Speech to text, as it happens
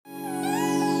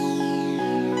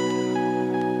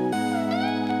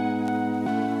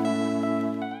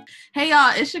Hey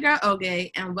y'all, it's your girl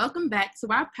Oge, and welcome back to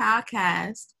our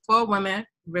podcast, For Women,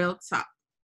 Real Talk.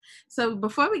 So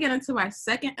before we get into our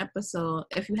second episode,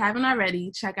 if you haven't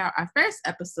already, check out our first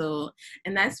episode,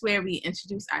 and that's where we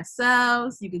introduce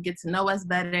ourselves, you can get to know us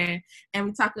better, and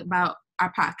we talk about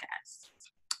our podcast.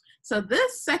 So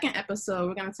this second episode,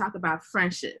 we're going to talk about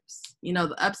friendships. You know,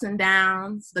 the ups and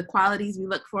downs, the qualities we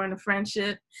look for in a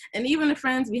friendship, and even the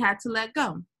friends we had to let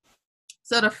go.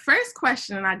 So the first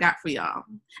question I got for y'all,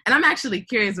 and I'm actually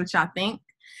curious what y'all think,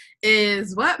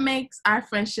 is what makes our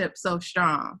friendship so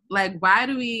strong? Like, why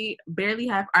do we barely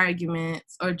have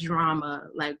arguments or drama?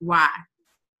 Like, why?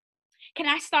 Can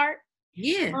I start?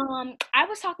 Yeah. I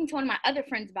was talking to one of my other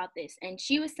friends about this, and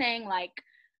she was saying, like,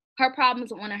 her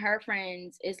problems with one of her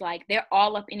friends is, like, they're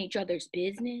all up in each other's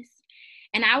business.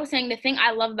 And I was saying the thing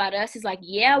I love about us is, like,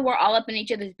 yeah, we're all up in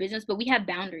each other's business, but we have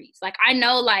boundaries. Like, I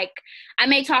know, like, I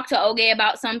may talk to Oge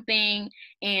about something,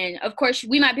 and, of course,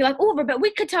 we might be like, oh, Rebecca,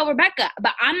 we could tell Rebecca.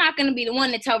 But I'm not going to be the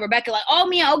one to tell Rebecca, like, oh,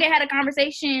 me and Oge had a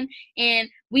conversation, and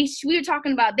we were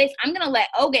talking about this. I'm going to let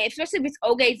Oge, especially if it's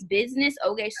Oge's business,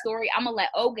 Oge's story, I'm going to let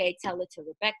Oge tell it to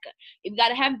Rebecca. We've got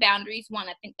to have boundaries. One,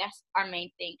 I think that's our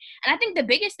main thing. And I think the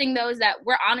biggest thing, though, is that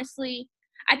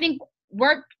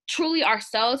we're truly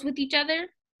ourselves with each other.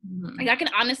 Mm-hmm. Like, I can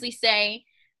honestly say,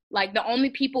 like, the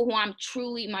only people who I'm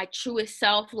truly my truest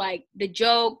self, like, the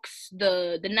jokes,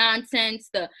 the nonsense,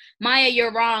 the Maya,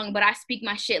 you're wrong, but I speak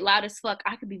my shit loud as fuck.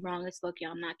 I could be wrong as fuck,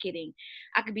 y'all. I'm not kidding.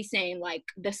 I could be saying, like,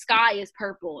 the sky is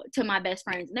purple to my best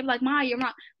friends. And they're like, Maya, you're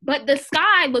wrong. But the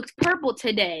sky looks purple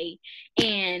today,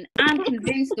 and I'm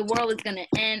convinced the world is going to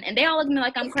end. And they all look at me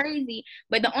like I'm crazy.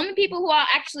 But the only people who I'll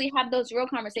actually have those real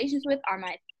conversations with are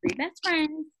my three best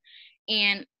friends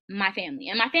and my family.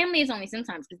 And my family is only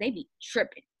sometimes because they be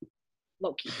tripping.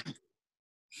 Low-key.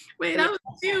 Wait, that was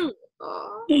cute.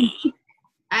 All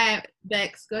right,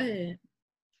 Bex, go ahead.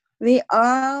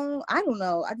 I don't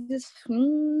know. I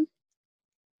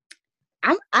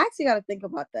actually got to think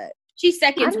about that. She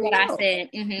seconds what I said,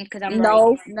 because I'm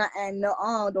no,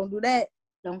 right. Don't do that.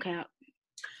 Don't count.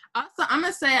 Also, I'm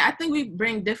gonna say I think we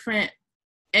bring different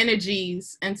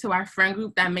energies into our friend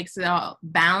group that makes it all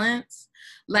balanced.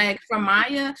 Like for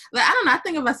Maya, like I don't know, I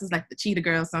think of us as like the cheetah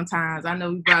girls sometimes. I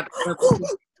know we brought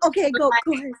okay, go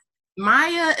ahead.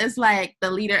 Maya is like the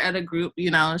leader of the group,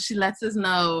 you know. She lets us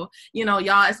know, you know,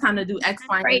 y'all, it's time to do X,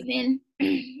 Y, Raven.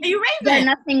 Hey, you Raven. They're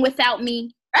nothing without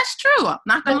me. That's true.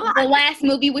 Not gonna lie. The last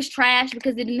movie was trash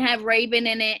because it didn't have Raven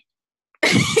in it.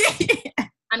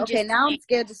 I'm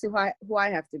scared to see who I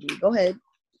have to be. Go ahead.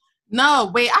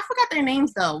 No, wait, I forgot their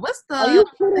names though. What's the? Are you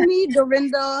kidding me,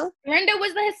 Dorinda? Dorinda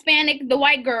was the Hispanic, the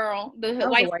white girl, the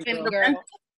white Hispanic girl.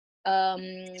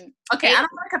 Okay, I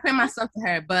don't want to compare myself to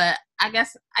her, but I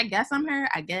guess I'm her.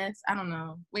 I don't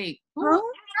know. Wait, who would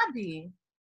I be?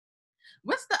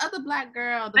 What's the other black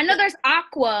girl? I know there's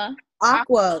Aqua.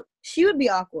 Aqua. She would be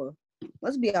Aqua.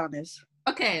 Let's be honest.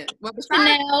 Okay, well,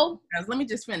 Chanel. Let me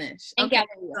just finish. Okay.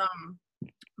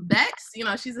 Bex, you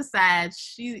know, she's a Sag.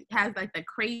 She has like the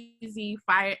crazy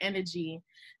fire energy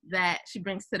that she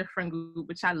brings to the friend group,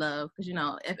 which I love. Because, you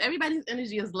know, if everybody's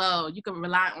energy is low, you can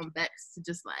rely on Bex to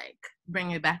just like bring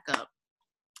it back up.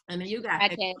 And then you got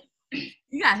Hikma.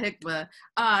 You got Hikma.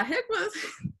 Hikma's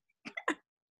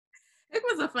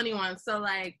a funny one. So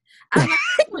like I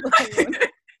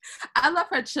love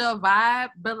her chill vibe,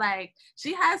 but like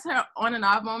she has her on and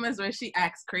off moments where she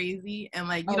acts crazy and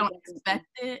like you don't expect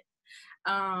it.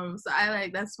 So I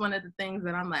like that's one of the things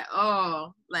that I'm like,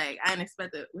 oh, like I didn't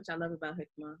expect it, which I love about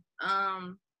Hikma.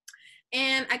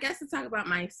 And I guess to talk about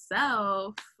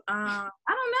myself, I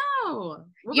don't know.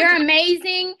 You're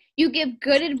amazing. You give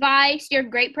good advice. You're a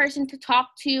great person to talk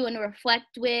to and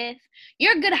reflect with.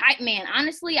 You're a good hype man.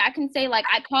 Honestly, I can say, like,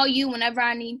 I call you whenever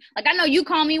I need, like, I know you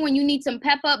call me when you need some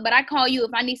pep up, but I call you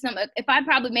if I need some, if I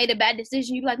probably made a bad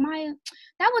decision, you'd be like, Maya,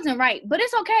 that wasn't right, but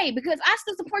it's okay because I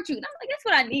still support you. And I'm like, that's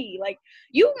what I need. Like,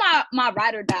 you my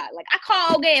ride or die. Like, I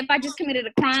call Oge if I just committed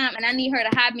a crime and I need her to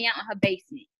hide me out in her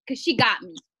basement because she got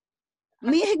me.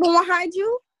 Me and Hikma won't hide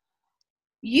you?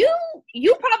 You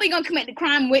probably gonna commit the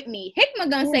crime with me.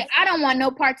 Hikma gonna say, I don't want no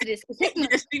parts of this. Because Hikma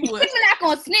not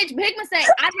gonna snitch, but Hikma say,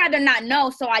 I'd rather not know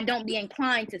so I don't be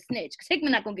inclined to snitch. Because Hikma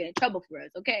not gonna get in trouble for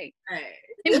us, okay? Right.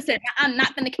 Hikma said, I'm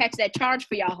not gonna catch that charge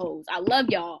for y'all hoes. I love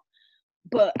y'all,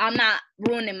 but I'm not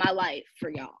ruining my life for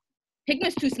y'all.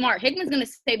 Hikma's too smart. Hikma's gonna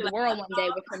save the world one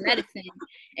day with her medicine.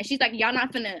 And she's like, y'all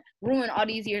not gonna ruin all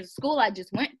these years of school I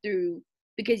just went through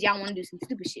because y'all wanna do some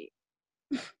stupid shit.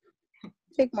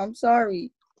 Hikma, I'm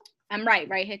sorry. I'm right,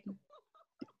 Hikma?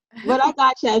 But I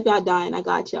got y'all if y'all dying. I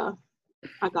got y'all.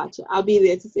 I'll be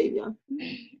there to save y'all.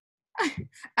 All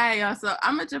right, y'all. So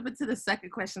I'm gonna jump into the second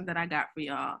question that I got for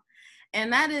y'all,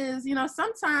 and that is,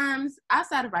 sometimes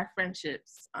outside of our friendship,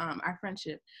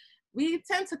 we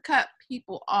tend to cut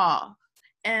people off.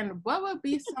 And what would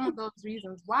be some of those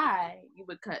reasons why you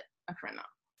would cut a friend off?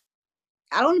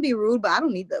 I don't want to be rude, but I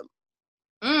don't need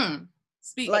them.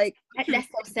 Speak. Like, that's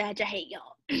so sad. I hate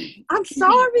y'all. I'm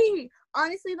sorry.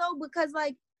 Honestly, though, because,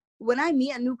 like, when I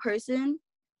meet a new person,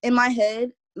 in my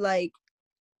head, like,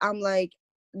 I'm like,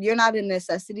 you're not a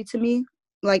necessity to me.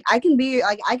 Like, I can be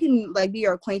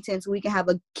your acquaintance. We can have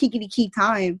a kiki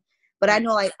time. But I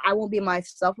know, like, I won't be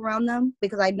myself around them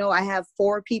because I know I have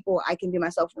 4 people I can be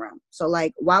myself around. So,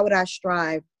 like, why would I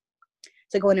strive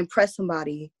to go and impress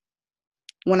somebody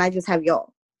when I just have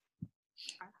y'all?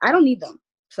 I don't need them.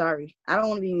 Sorry. I don't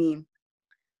want to be mean.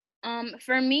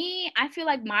 For me, I feel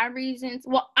like my reasons,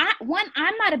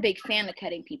 I'm not a big fan of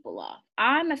cutting people off.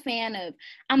 I'm a fan of,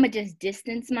 I'm going to just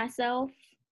distance myself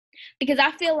because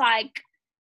I feel like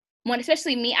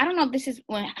especially me, I don't know if this is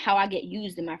how I get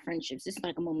used in my friendships. This is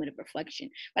like a moment of reflection.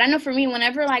 But I know for me,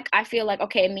 whenever like I feel like,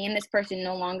 okay, me and this person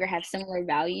no longer have similar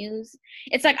values,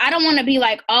 it's like I don't want to be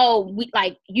like, oh,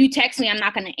 you text me, I'm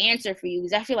not going to answer for you,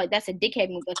 because I feel like that's a dickhead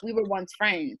move. Like, we were once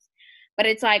friends. But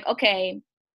it's like, okay,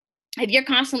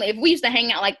 if we used to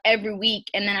hang out like every week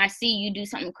and then I see you do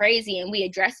something crazy and we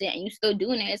address it and you still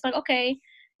doing it, it's like, okay,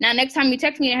 now next time you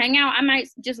text me to hang out, I might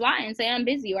just lie and say I'm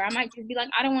busy, or I might just be like,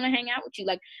 I don't want to hang out with you.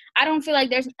 Like, I don't feel like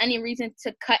there's any reason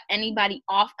to cut anybody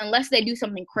off unless they do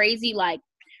something crazy like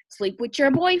sleep with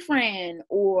your boyfriend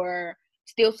or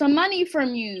steal some money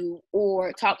from you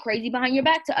or talk crazy behind your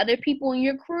back to other people in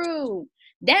your crew.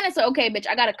 Then it's like, okay, bitch,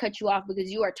 I got to cut you off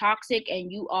because you are toxic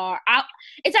and you are out.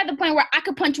 It's at the point where I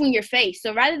could punch you in your face.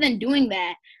 So rather than doing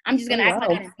that, I'm just going to act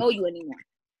like I don't know you anymore.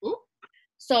 Ooh.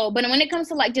 So, but when it comes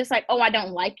to like, just like, oh, I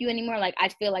don't like you anymore. Like, I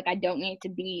feel like I don't need to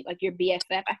be like your BFF.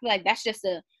 I feel like that's just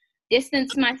a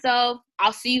distance myself.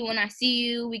 I'll see you when I see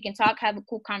you. We can talk, have a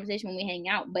cool conversation when we hang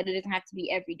out, but it doesn't have to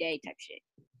be every day type shit.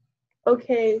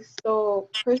 Okay, so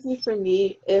personally for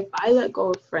me, if I let go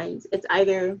of friends, it's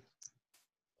either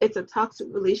it's a toxic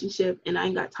relationship and I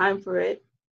ain't got time for it.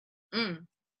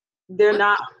 They're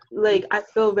not like, I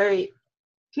feel very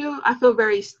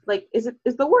like, is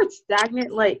the word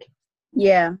stagnant? Like,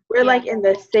 yeah, we're like in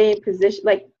the same position.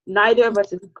 Like, neither of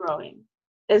us is growing.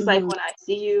 It's like when I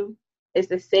see you, it's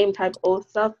the same type of old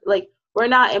stuff. Like, we're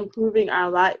not improving our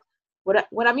life.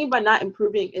 What I mean by not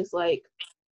improving is like,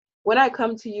 when I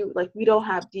come to you, like, we don't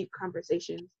have deep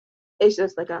conversations. It's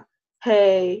just like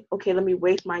hey, okay, let me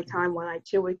waste my time while I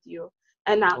chill with you.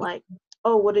 And not like,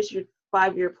 oh, what is your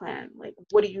 5-year plan? Like,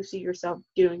 what do you see yourself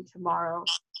doing tomorrow?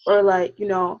 Or like,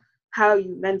 how are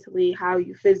you mentally, how are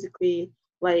you physically,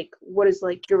 like, what is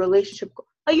like your relationship?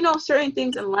 Like, certain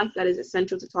things in life that is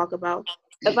essential to talk about.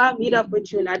 If I meet up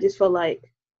with you and I just feel like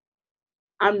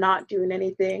I'm not doing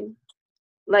anything,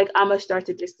 like, I'm going to start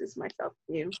to distance myself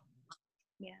from you.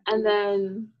 Yeah. And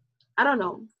then, I don't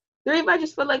know. If I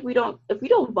just feel like if we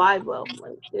don't vibe well,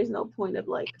 like, there's no point of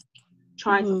like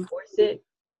trying to force it.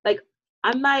 Like,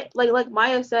 I'm not like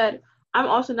Maya said, I'm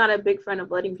also not a big fan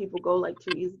of letting people go like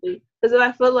too easily. Because if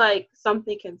I feel like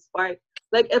something can spark,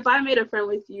 like if I made a friend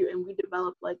with you and we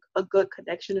develop like a good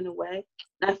connection in a way,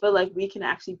 and I feel like we can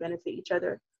actually benefit each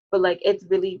other, but like it's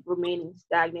really remaining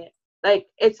stagnant. Like,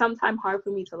 it's sometimes hard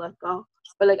for me to let go.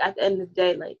 But like at the end of the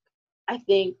day, like, I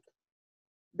think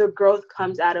the growth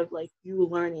comes out of like you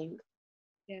learning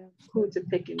who to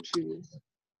pick and choose,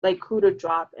 like who to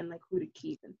drop and like who to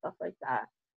keep and stuff like that.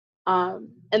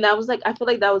 And that was like, I feel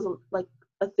like that was like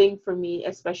a thing for me,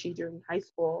 especially during high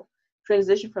school,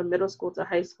 transition from middle school to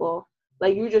high school.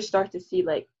 Like, you just start to see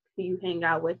like who you hang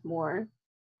out with more,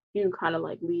 you kind of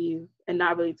like leave and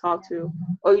not really talk to,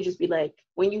 or you just be like,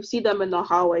 when you see them in the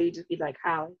hallway, you just be like,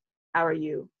 how are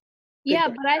you? Yeah,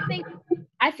 but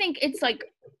I think it's like,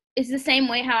 it's the same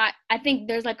way how I think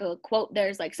there's like a quote,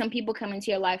 there's like some people come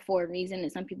into your life for a reason and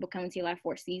some people come into your life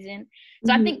for a season.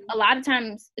 So I think a lot of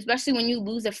times, especially when you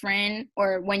lose a friend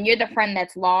or when you're the friend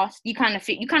that's lost, you kind of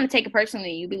take it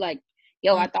personally. You be like,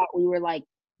 yo, I thought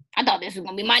this was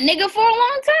going to be my nigga for a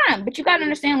long time. But you got to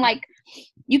understand, like,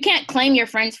 you can't claim your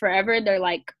friends forever. They're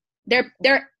like,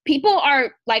 people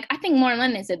are like, I think Lauren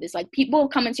Lennon said this, like, people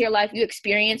come into your life, you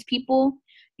experience people,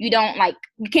 you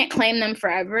can't claim them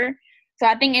forever. So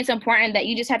I think it's important that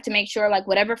you just have to make sure, like,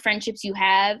 whatever friendships you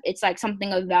have, it's like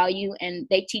something of value and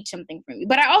they teach something from you.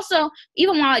 But I also,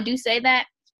 even while I do say that,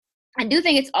 I do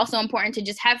think it's also important to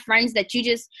just have friends that you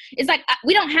just, it's like,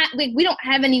 we don't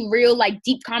have any real like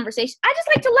deep conversation. I just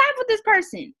like to laugh with this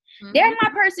person. They're my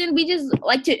person. We just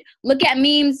like to look at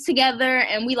memes together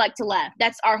and we like to laugh.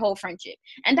 That's our whole friendship.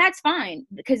 And that's fine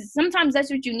because sometimes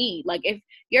that's what you need. Like if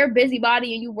you're a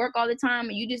busybody and you work all the time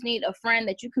and you just need a friend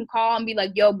that you can call and be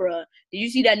like, yo, bruh, did you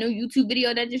see that new YouTube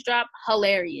video that just dropped?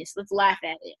 Hilarious. Let's laugh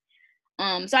at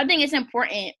it. So I think it's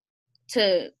important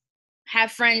to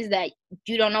have friends that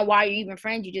you don't know why you're even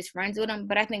friends. You're just friends with them.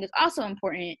 But I think it's also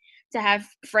important to have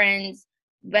friends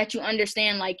that you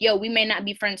understand, like, yo, we may not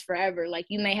be friends forever. Like,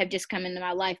 you may have just come into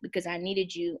my life because I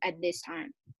needed you at this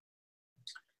time.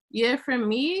 Yeah, for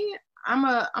me, I'm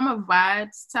a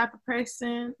vibes type of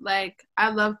person. Like,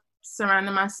 I love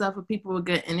surrounding myself with people with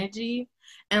good energy.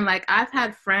 And, like, I've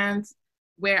had friends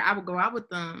where I would go out with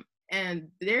them and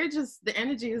they're just, the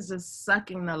energy is just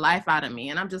sucking the life out of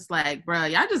me. And I'm just like, bro,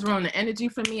 y'all just ruined the energy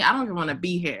for me. I don't even want to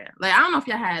be here. Like, I don't know if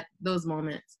y'all had those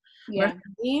moments. Yeah. But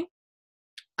for me,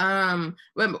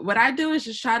 what I do is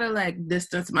just try to like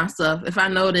distance myself if I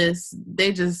notice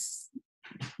their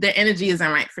energy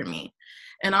isn't right for me.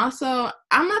 And also,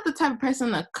 I'm not the type of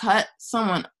person to cut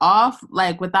someone off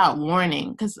like without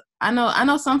warning, because I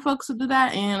know some folks who do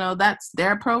that, and you know that's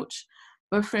their approach.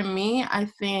 But for me, I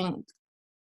think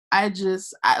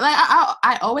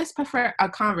I always prefer a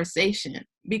conversation,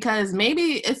 because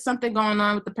maybe it's something going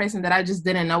on with the person that I just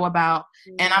didn't know about,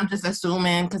 and I'm just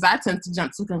assuming, because I tend to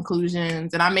jump to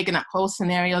conclusions and I'm making up whole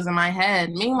scenarios in my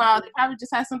head. Meanwhile, they probably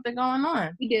just have something going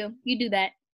on. You do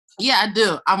that. Yeah, I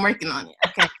do. I'm working on it.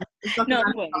 Okay. No,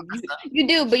 you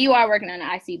do, but you are working on it.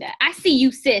 I see that. I see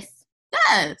you, sis.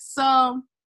 Yeah. So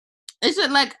it's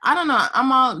just like, I don't know.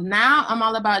 I'm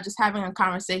all about just having a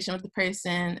conversation with the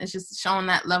person. It's just showing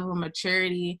that level of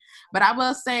maturity. But I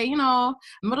will say, you know,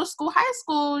 middle school, high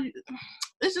school,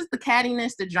 it's just the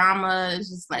cattiness, the drama. It's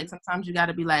just like sometimes you got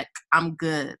to be like, I'm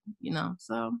good, you know.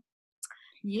 So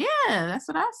yeah, that's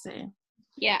what I say.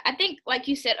 Yeah, I think, like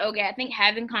you said, okay, I think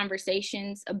having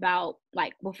conversations about,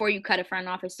 like, before you cut a friend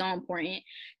off is so important,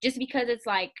 just because it's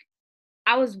like,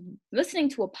 I was listening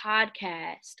to a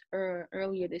podcast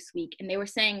earlier this week, and they were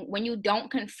saying when you don't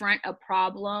confront a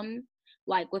problem,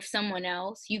 like with someone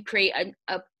else, you create an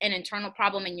internal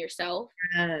problem in yourself.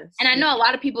 Yes. And I know a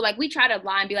lot of people, like, we try to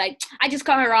lie and be like, I just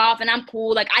cut her off and I'm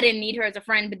cool. Like, I didn't need her as a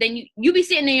friend. But then you be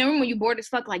sitting in your room when you bored as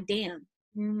fuck, like, damn.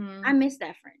 Mm-hmm. I miss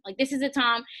that friend. Like, this is the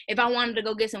time, if I wanted to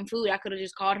go get some food, I could have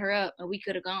just called her up and we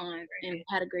could have gone and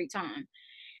had a great time.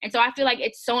 And so I feel like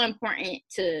it's so important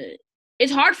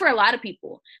it's hard for a lot of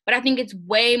people, but I think it's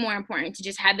way more important to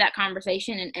just have that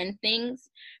conversation and end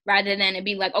things rather than it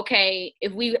be like, okay,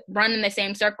 if we run in the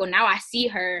same circle, now I see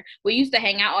her. We used to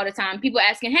hang out all the time. People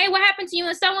asking, hey, what happened to you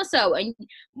and so-and-so? And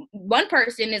one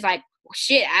person is like, well,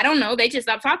 shit, I don't know. They just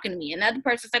stopped talking to me. And the other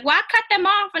person's like, well, I cut them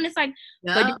off. And it's like,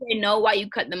 but do they know why you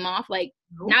cut them off? Like,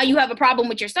 now you have a problem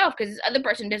with yourself because this other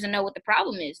person doesn't know what the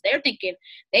problem is. They're thinking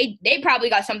they probably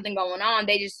got something going on.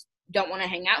 They just don't want to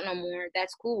hang out no more.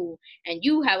 That's cool. And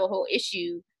you have a whole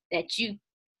issue that you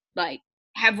like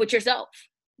have with yourself.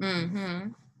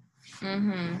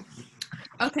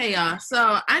 Okay, y'all.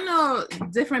 So I know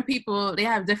different people, they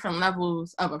have different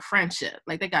levels of a friendship.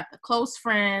 Like they got the close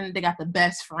friend, they got the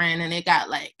best friend, and they got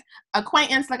like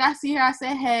acquaintance. Like I see her, I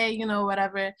say, hey, you know,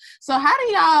 whatever. So how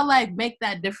do y'all like make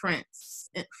that difference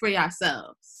for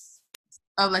yourselves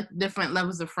of like different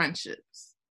levels of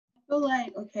friendships? I feel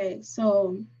like, okay,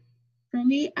 so for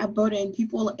me at Bowdoin,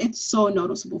 people, it's so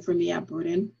noticeable for me at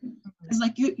Bowdoin. It's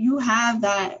like you have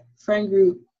that friend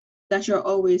group that you're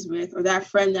always with, or that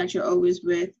friend that you're always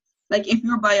with. Like if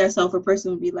you're by yourself, a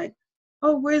person would be like,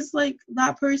 oh, where's like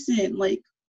that person? Like,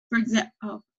 for example,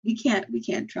 oh, we can't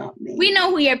drop names. We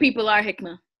know who your people are,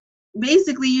 Hikmah.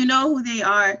 Basically, you know who they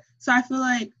are. So I feel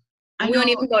like we don't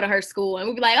even go to her school, and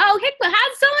we'll be like, oh, Hikmah,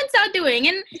 how's so-and-so doing?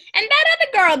 And that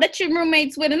other girl that you're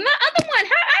roommates with, and the other one,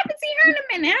 I haven't seen her in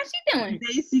a minute. How's she doing?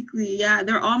 Basically, yeah,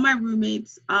 they're all my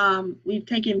roommates. We've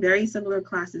taken very similar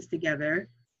classes together.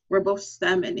 We're both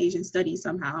STEM and Asian studies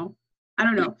somehow. I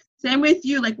don't know. Same with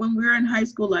you. Like when we were in high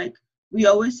school, like we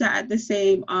always sat at the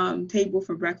same table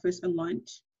for breakfast and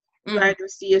lunch. You either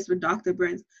see us with Dr.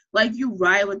 Burns. Like you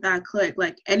ride with that clique.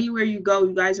 Like anywhere you go,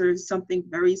 you guys are something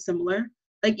very similar.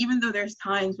 Like even though there's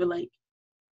times where like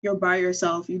you're by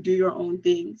yourself, you do your own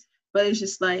things, but it's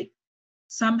just like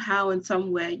somehow in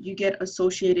some way you get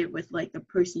associated with like the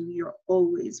person you're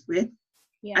always with.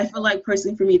 Yeah. I feel like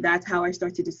personally for me, that's how I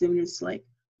start to disseminate. It's like,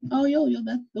 oh, yo,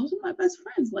 those are my best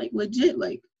friends. Like legit,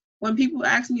 like when people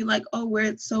ask me like, oh,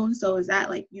 where so-and-so is at,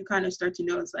 like you kind of start to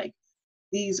know it's like,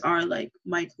 these are like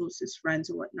my closest friends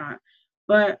or whatnot.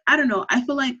 But I don't know. I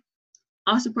feel like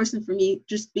also person for me,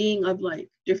 just being of like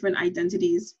different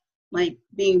identities, like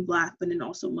being Black, but then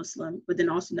also Muslim, but then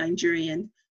also Nigerian,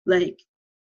 like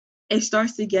it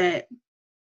starts to get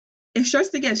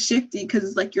shifty because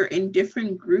it's like you're in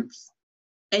different groups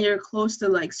and you're close to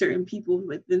like certain people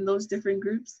within those different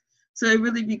groups. So it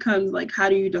really becomes like, how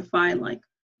do you define like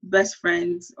best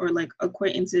friends or like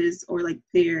acquaintances or like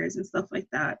peers and stuff like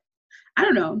that? I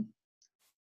don't know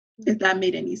if that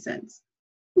made any sense.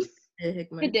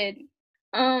 It did.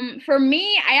 For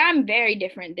me, I am very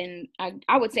different than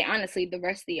I would say, honestly, the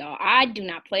rest of y'all. I do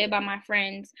not play about my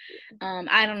friends.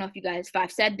 I don't know if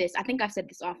I've said this. I think I've said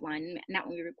this offline, not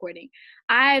when we were recording.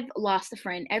 I've lost a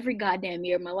friend every goddamn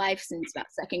year of my life since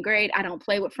about second grade. I don't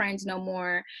play with friends no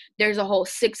more. There's a whole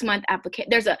 6-month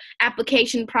there's a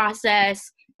application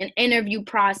process, an interview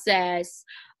process,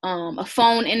 a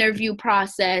phone interview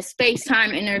process,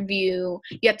 FaceTime interview.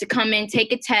 You have to come in,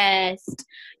 take a test.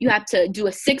 You have to do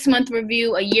a 6-month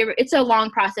review, a year. It's a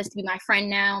long process to be my friend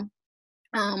now.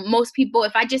 Most people,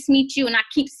 if I just meet you and I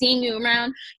keep seeing you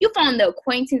around, you fall in the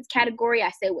acquaintance category. I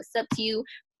say what's up to you.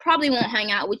 Probably won't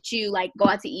hang out with you, like go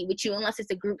out to eat with you unless it's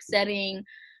a group setting.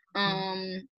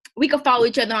 We could follow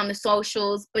each other on the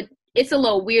socials, but it's a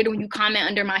little weird when you comment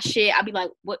under my shit. I'll be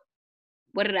like,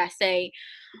 what did I say?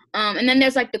 And then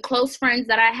there's like the close friends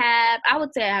that I have. I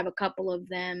would say I have a couple of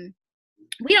them.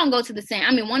 We don't go to the same.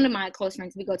 I mean, one of my close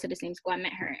friends, we go to the same school. I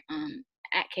met her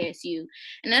at KSU.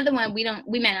 Another one, we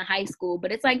met in high school.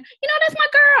 But it's like, that's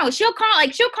my girl. She'll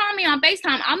call me on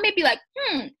FaceTime. I'll maybe like,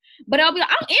 but I'll be like,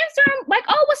 I'll answer like,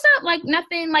 oh, what's up? Like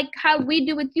nothing like how we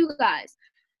do with you guys.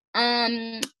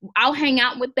 I'll hang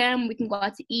out with them. We can go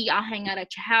out to eat. I'll hang out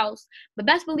at your house. But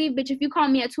best believe, bitch, if you call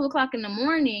me at 2:00 in the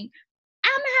morning,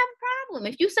 I'm gonna have a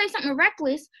problem. If you say something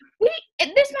reckless,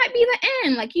 this might be the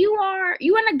end. Like you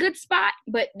in a good spot,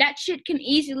 but that shit can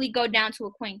easily go down to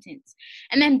acquaintance.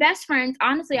 And then best friends,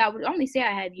 honestly, I would only say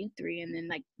I have you three, and then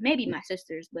like maybe my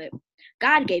sisters, but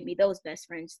God gave me those best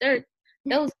friends.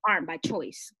 Those aren't by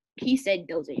choice. He said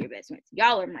those are your best friends.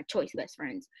 Y'all are my choice best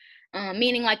friends.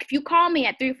 Meaning like if you call me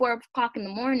at 3 or 4 o'clock in the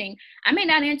morning, I may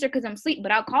not answer because I'm asleep,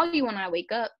 but I'll call you when I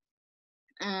wake up.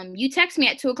 You text me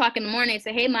at 2:00 in the morning and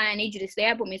say, hey, Maya, I need you to stay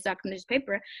up with me so I can finish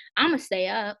paper. I'm going to stay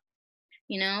up.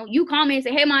 You call me and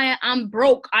say, hey, Maya, I'm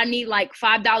broke. I need like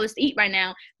 $5 to eat right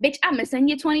now. Bitch, I'm going to send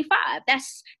you 25.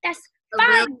 That's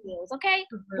 5 meals, okay?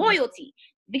 Loyalty.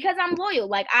 Because I'm loyal.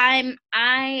 Like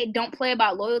I don't play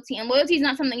about loyalty. And loyalty is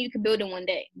not something you can build in one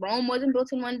day. Rome wasn't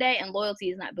built in one day, and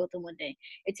loyalty is not built in one day.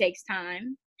 It takes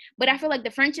time. But I feel like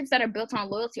the friendships that are built on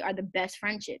loyalty are the best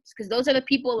friendships, because those are the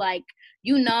people like,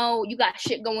 you got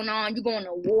shit going on. You're going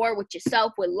to war with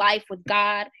yourself, with life, with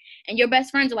God. And your best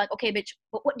friends are like, okay, bitch,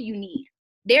 but what do you need?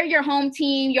 They're your home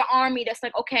team, your army that's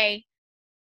like, okay,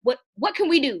 what can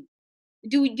we do?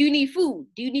 Do you need food?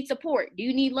 Do you need support? Do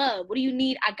you need love? What do you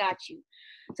need? I got you.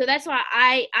 So that's why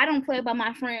I don't play by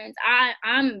my friends.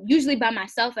 I'm usually by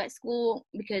myself at school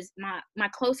because my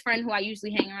close friend who I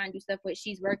usually hang around and do stuff with,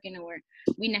 she's working, or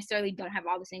we necessarily don't have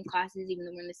all the same classes even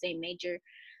though we're in the same major.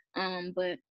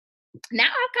 But now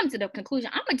I've come to the conclusion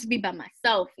I'm going to just be by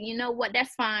myself. You know what?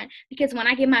 That's fine. Because when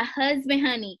I get my husband,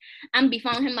 honey, I'm going to be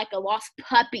following him like a lost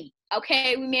puppy.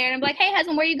 Okay? We married. I'm like, hey,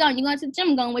 husband, where you going? You going to the gym?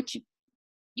 I'm going with you.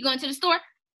 You going to the store?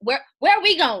 Where are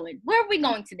we going? Where are we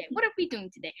going today? What are we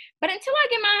doing today? But until I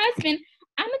get my husband,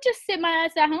 I'm going to just sit my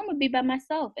ass at home and be by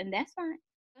myself. And that's fine.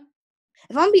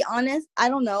 If I'm be honest, I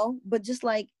don't know. But just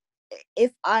like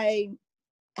if I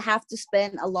have to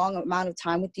spend a long amount of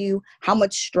time with you, how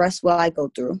much stress will I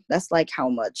go through? That's like how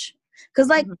much. Because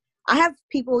like I have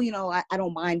people, I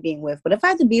don't mind being with. But if I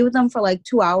have to be with them for like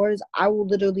 2 hours, I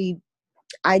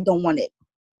don't want it.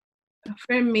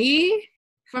 For me,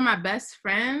 for my best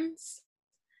friends,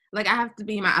 like, I have to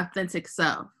be my authentic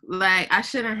self. Like, I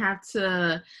shouldn't have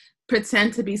to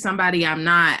pretend to be somebody I'm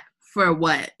not for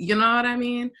what? You know what I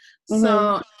mean? Mm-hmm.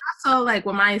 So, also, like,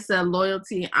 when Maya said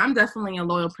loyalty, I'm definitely a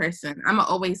loyal person. I'm going to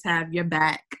always have your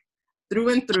back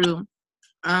through and through.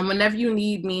 Whenever you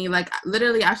need me, like,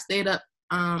 literally, I stayed up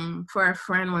for a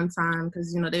friend one time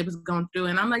because, they was going through.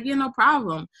 And I'm like, yeah, no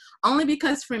problem. Only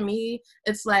because for me,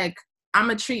 it's like, I'm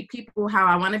going to treat people how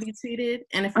I want to be treated.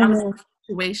 And if I'm in a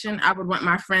situation, I would want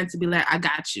my friend to be like, I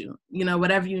got you.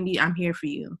 Whatever you need, I'm here for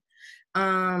you.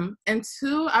 And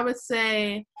 2, I would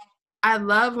say I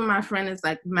love when my friend is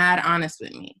like mad honest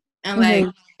with me. And like,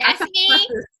 that's me.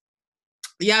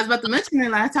 Yeah, I was about to mention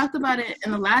it. Like, I talked about it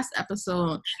in the last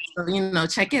episode. So,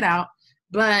 check it out.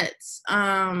 But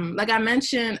like I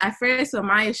mentioned, at first, so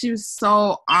Maya, she was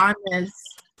so honest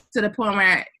to the point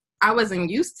where I wasn't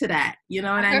used to that. You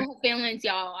know what I mean? Her feelings,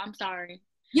 y'all. I'm sorry.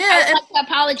 Yeah. I would like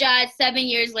to apologize 7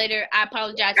 years later. I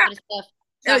apologize for the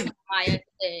stuff Maya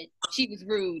said. she was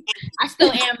rude. I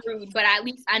still am rude, but at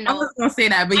least I know. I was gonna say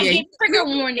that, but I yeah. give trigger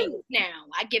warnings now.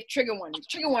 I give trigger warnings.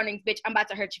 Trigger warnings, bitch. I'm about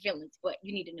to hurt your feelings, but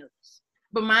you need to know this.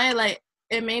 But my, like,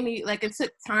 it made me, like, it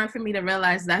took time for me to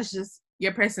realize that's just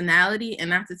your personality and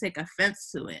not to take offense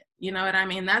to it. You know what I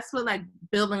mean? That's what, like,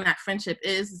 building that friendship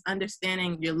is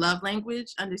understanding your love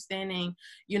language, understanding,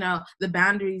 you know, the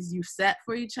boundaries you set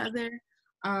for each other.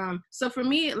 So for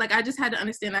me, like, I just had to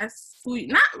understand that's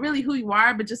not really who you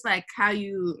are, but just, like, how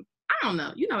you, I don't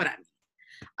know, you know what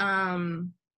I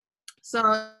mean.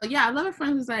 So, yeah, I love a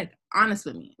friend who's, like, honest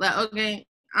with me. Like, okay,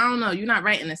 I don't know, you're not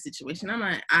right in this situation. I'm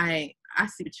like, I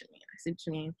see what you mean. I see what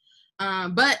you mean.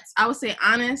 But I would say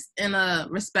honest in a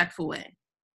respectful way.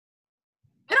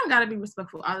 It don't gotta be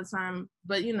respectful all the time,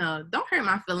 but, you know, don't hurt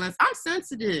my feelings. I'm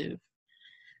sensitive.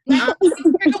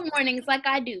 Trigger warnings, like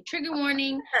I do. Trigger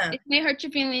warning. Yeah. It may hurt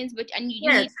your feelings, but you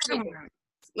need to.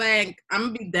 Like, I'm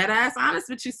gonna be dead ass honest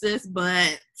with you, sis.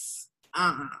 But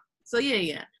so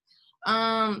yeah.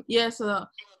 So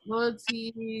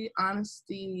loyalty,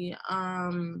 honesty.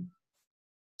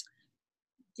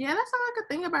 Yeah, that's all I could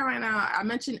think about right now. I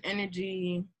mentioned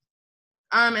energy.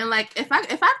 And, like, if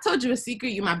I've told you a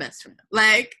secret, you're my best friend.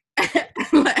 Like,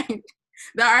 like,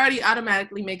 that already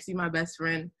automatically makes you my best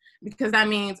friend, because that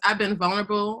means I've been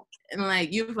vulnerable and,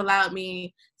 like, you've allowed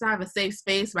me to have a safe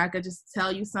space where I could just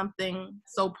tell you something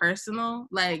so personal.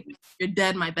 Like, you're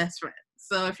dead my best friend.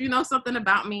 So if you know something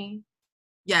about me,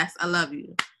 yes, I love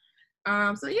you.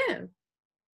 So yeah.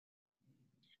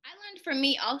 I learned from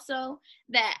me also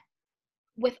that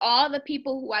with all the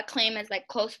people who I claim as, like,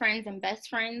 close friends and best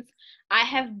friends, I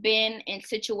have been in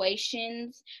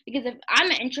situations, because if I'm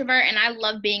an introvert and I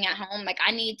love being at home, like,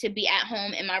 I need to be at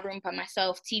home in my room by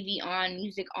myself, TV on,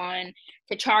 music on,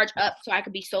 to charge up so I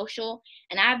could be social.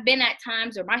 And I've been at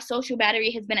times where my social battery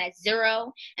has been at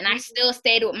 0, and I still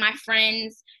stayed with my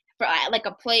friends for, like,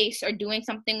 a place or doing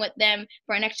something with them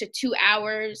for an extra 2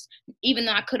 hours, even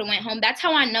though I could have went home. That's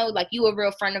how I know, like, you a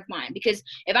real friend of mine. Because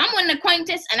if I'm with an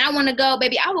acquaintance and I want to go,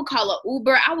 baby, I will call an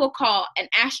Uber. I will call an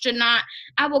astronaut.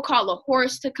 I will call a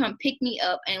horse to come pick me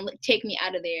up and take me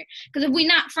out of there. Because if we're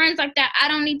not friends like that, I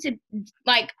don't need to,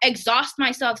 like, exhaust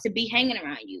myself to be hanging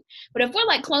around you. But if we're,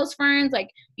 like, close friends, like,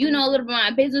 you know a little bit of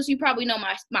my business, you probably know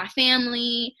my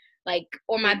family, like,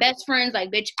 or my best friends,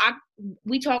 like, bitch,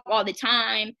 we talk all the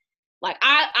time. Like,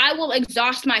 I will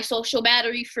exhaust my social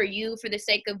battery for you for the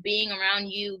sake of being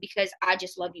around you, because I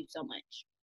just love you so much.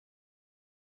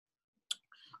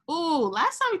 Ooh,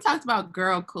 last time we talked about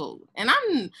girl code. And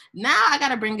I got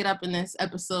to bring it up in this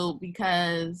episode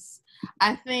because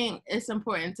I think it's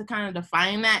important to kind of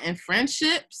define that in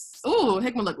friendships. Ooh,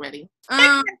 Hikma look ready.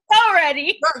 So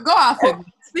ready. Go off, Hikma.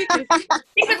 He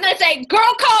was going to say,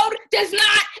 girl code does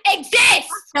not exist.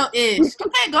 No, ish.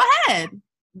 Okay, go ahead.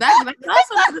 That's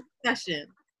also another discussion.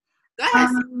 Go ahead.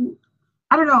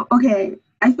 I don't know. Okay,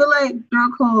 I feel like girl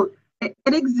code, it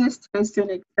exists to a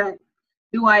certain extent.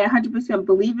 Do I 100%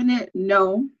 believe in it?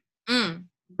 No.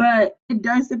 But it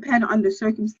does depend on the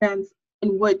circumstance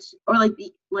in which, or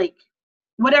like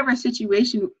whatever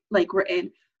situation, like, we're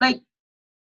in. Like,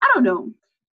 I don't know.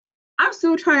 I'm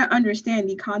still trying to understand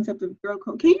the concept of girl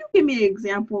code. Can you give me an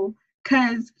example?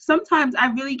 Because sometimes I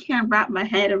really can't wrap my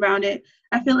head around it.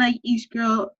 I feel like each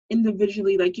girl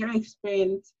individually, like, your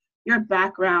experience, your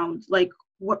background, like,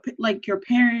 what, like, your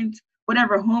parents,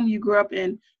 whatever home you grew up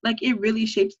in, like, it really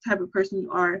shapes the type of person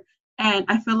you are. And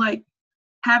I feel like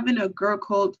having a girl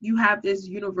code, you have this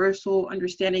universal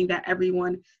understanding that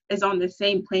everyone is on the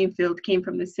same playing field, came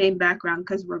from the same background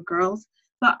because we're girls.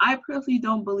 So I personally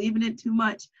don't believe in it too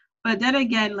much. But then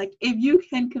again, like, if you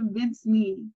can convince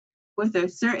me with a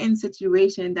certain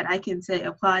situation that I can say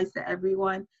applies to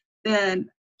everyone, then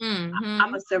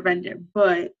I'm a surrender.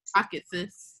 But pocket,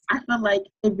 sis. I feel like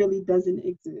it really doesn't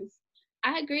exist.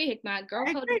 I agree, Hikma. Girl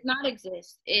code does not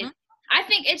exist. I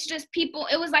think it's just people.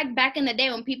 It was like back in the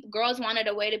day when girls wanted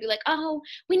a way to be like, oh,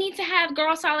 we need to have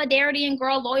girl solidarity and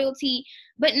girl loyalty.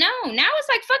 But no, now it's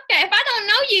like, fuck that. If I don't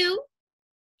know you,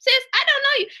 sis, I don't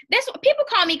know you. That's what people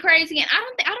call me crazy, and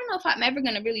I don't know if I'm ever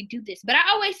gonna really do this. But I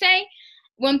always say,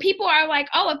 when people are like,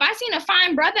 oh, if I seen a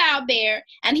fine brother out there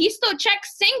and he still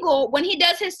checks single when he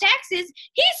does his taxes,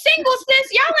 he's single,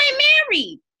 sis. Y'all ain't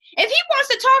married. If he wants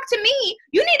to talk to me,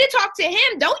 you need to talk to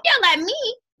him. Don't yell at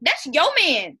me. That's your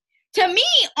man. To me,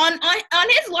 on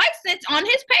his license, on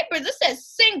his papers, it says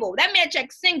single. That man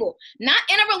checks single, not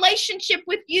in a relationship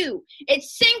with you.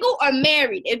 It's single or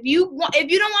married. If you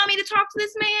don't want me to talk to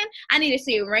this man, I need to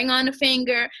see a ring on the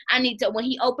finger. I need to, when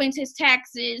he opens his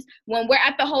taxes, when we're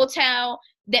at the hotel,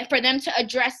 that for them to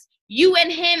address you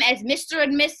and him as Mr.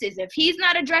 and Mrs. If he's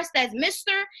not addressed as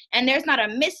Mr. and there's not a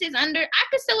Mrs. under, I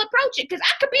could still approach it because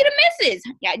I could be the Mrs.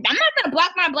 Yeah, I'm not gonna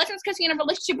block my blessings because he's in a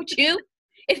relationship with you.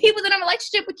 If he was in a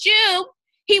relationship with you,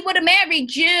 he would have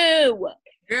married you.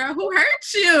 Girl, who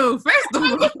hurt you? First of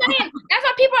all, that's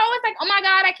why people are always like, "Oh my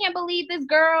God, I can't believe this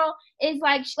girl is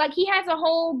like he has a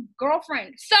whole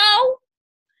girlfriend." So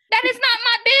that is not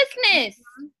my business.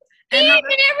 He ain't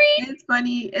married.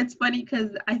 It's funny because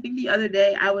I think the other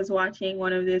day I was watching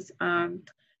one of this.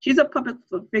 She's a public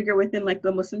figure within like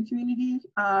the Muslim community.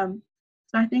 So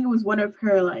I think it was one of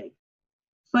her like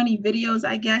funny videos,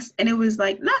 I guess, and it was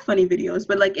like not funny videos,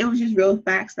 but like it was just real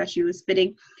facts that she was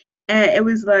spitting. And it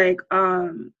was like,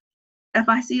 if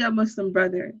I see a Muslim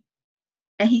brother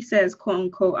and he says, quote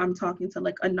unquote, I'm talking to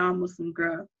like a non-Muslim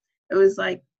girl, it was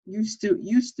like, you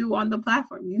still on the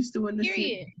platform, you still in the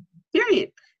scene.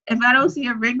 Period. If I don't see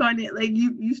a ring on it, like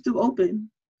you still open.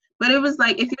 But it was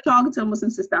like, if you're talking to a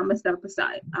Muslim sister, I'm gonna step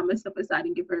aside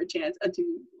and give her a chance until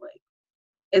like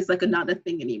it's like another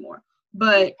thing anymore.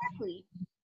 But exactly.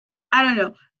 I don't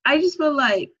know. I just feel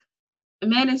like a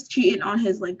man is cheating on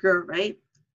his like girl, right?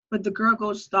 But the girl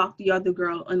goes stalk the other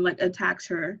girl and like attacks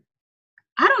her.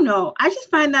 I don't know. I just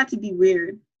find that to be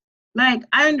weird. Like,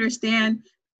 I understand.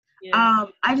 Yeah.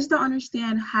 I just don't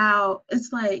understand how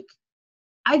it's like,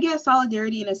 I get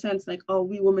solidarity in a sense, like, oh,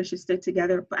 we women should stick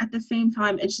together. But at the same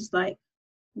time, it's just like,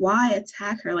 why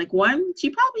attack her? Like, one, she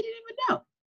probably didn't even know.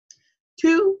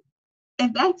 Two,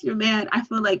 if that's your man, I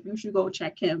feel like you should go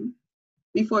check him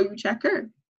before you check her.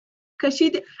 Because she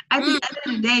did, at the end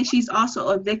of the day, she's also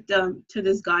a victim to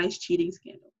this guy's cheating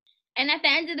scandal. And at the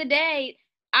end of the day,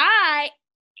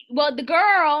 the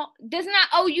girl does not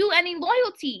owe you any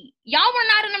loyalty. Y'all were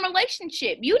not in a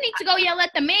relationship. You need to go yell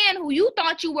at the man who you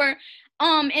thought you were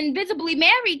invisibly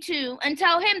married to and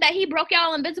tell him that he broke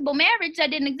y'all invisible marriage that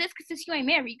didn't exist because since you ain't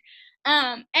married.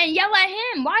 And yell at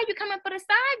him. Why are you coming for the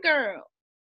side girl?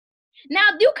 Now,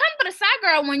 you come for the side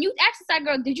girl when you ask the side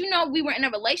girl, did you know we were in a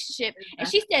relationship? And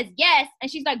she says yes. And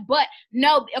she's like, but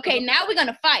no. Okay, now we're going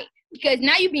to fight because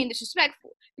now you're being disrespectful.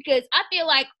 Because I feel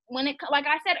like like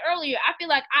I said earlier, I feel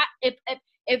like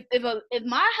if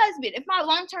my husband, if my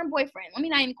long-term boyfriend, let me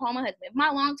not even call my husband, if my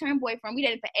long-term boyfriend, we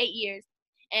dated for 8 years,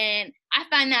 and I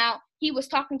find out he was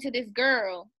talking to this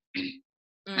girl,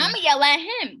 I'm going to yell at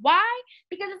him. Why?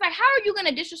 Because it's like, how are you going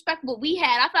to disrespect what we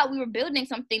had? I thought we were building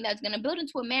something that's going to build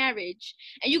into a marriage,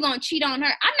 and you're going to cheat on her.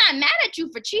 I'm not mad at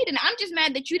you for cheating. I'm just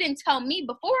mad that you didn't tell me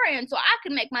beforehand so I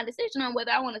could make my decision on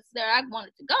whether I wanted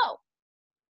to go.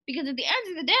 Because at the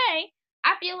end of the day,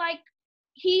 I feel like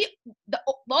the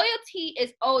loyalty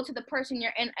is owed to the person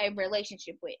you're in a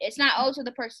relationship with. It's not owed to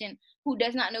the person who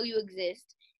does not know you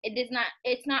exist. It's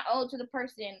not owed to the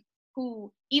person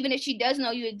who, even if she does know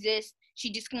you exist,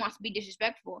 she just wants to be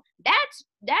disrespectful.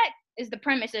 That is the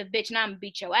premise of, bitch, now I'm gonna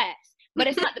beat your ass. But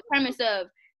it's not the premise of,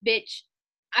 bitch,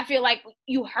 I feel like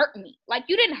you hurt me. Like,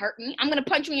 you didn't hurt me. I'm gonna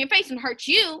punch you in your face and hurt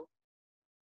you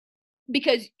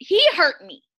because he hurt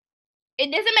me.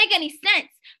 It doesn't make any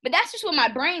sense. But that's just what my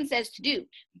brain says to do.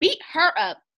 Beat her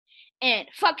up and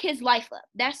fuck his life up.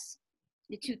 That's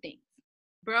the two things.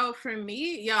 Bro, for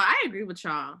me, I agree with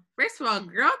y'all. First of all,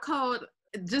 girl code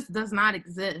just does not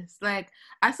exist. Like,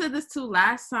 I said this too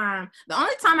last time. The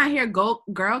only time I hear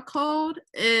girl code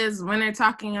is when they're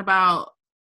talking about,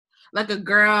 like, a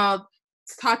girl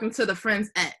talking to the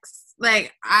friend's ex.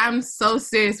 Like, I'm so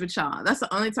serious with y'all. That's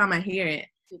the only time I hear it.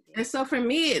 And so for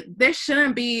me, there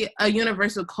shouldn't be a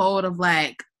universal code of,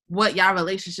 like, what y'all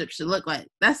relationship should look like.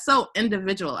 That's so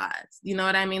individualized. You know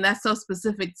what I mean? That's so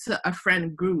specific to a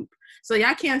friend group. So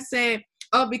y'all can't say,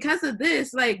 oh, because of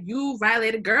this, like, you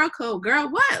violated girl code. Girl,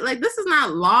 what? Like, this is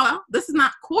not law. This is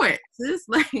not court. This is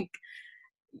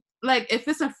like if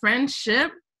it's a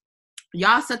friendship,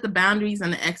 y'all set the boundaries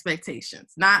and the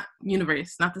expectations, not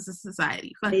universe, not the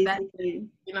society. Fuck that. You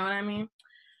know what I mean?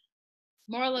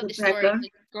 Moral of the story is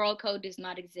girl code does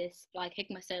not exist, like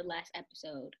Hikmah said last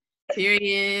episode.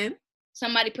 Period.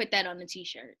 Somebody put that on the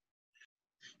t-shirt.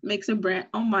 Makes a brand.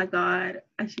 Oh my God,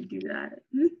 I should do that.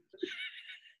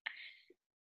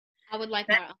 I would like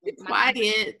my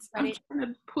quiet. I'm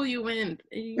trying to pull you in.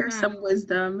 Here's some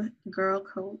wisdom. Girl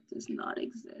code does not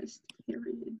exist.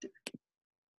 Period.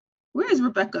 Where is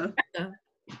Rebecca?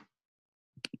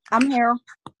 I'm here.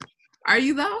 Are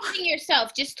you though?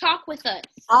 Yourself. Just talk with us.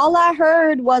 All I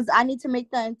heard was I need to make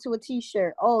that into a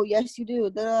t-shirt. Oh, yes, you do.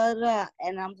 Da, da, da.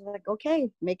 And I'm just like, okay,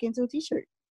 make it into a t-shirt.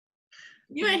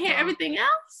 You ain't hear everything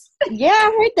else? Yeah,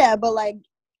 I heard that, but like,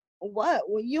 what?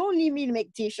 Well, you don't need me to make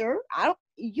a t-shirt.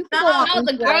 You can no,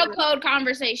 the girl code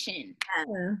conversation.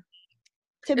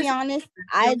 To be honest,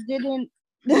 I didn't.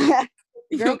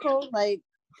 Girl code, like,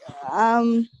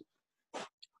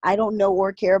 I don't know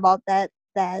or care about that,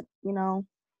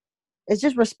 it's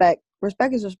just respect.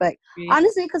 Respect is respect. Yeah.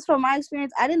 Honestly, because from my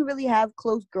experience, I didn't really have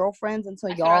close girlfriends until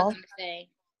That's what I was y'all. gonna say.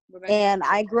 Rebecca. And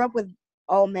I grew up with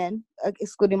all men,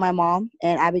 excluding my mom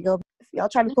and Abigail. If y'all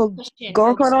try to pull Question.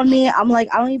 girl code on me, I'm like,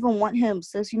 I don't even want him,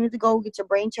 sis. You need to go get your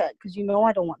brain checked because you know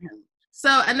I don't want him.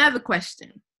 So another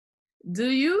question.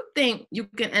 Do you think you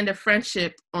can end a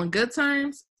friendship on good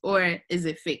terms, or is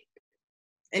it fake?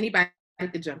 Anybody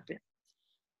could jump in.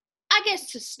 I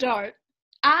guess to start,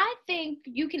 I think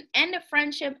you can end a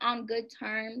friendship on good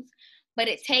terms, but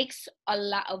it takes a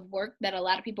lot of work that a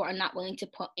lot of people are not willing to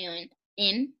put in.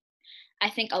 I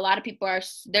think a lot of people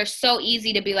they're so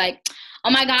easy to be like,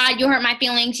 oh my God, you hurt my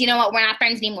feelings. You know what? We're not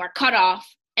friends anymore. Cut off.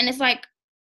 And it's like,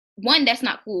 one, that's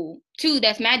not cool. Two,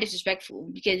 that's mad disrespectful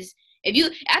because I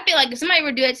feel like if somebody were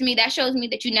to do that to me, that shows me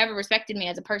that you never respected me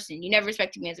as a person. You never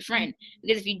respected me as a friend.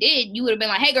 Because if you did, you would have been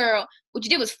like, hey girl, what you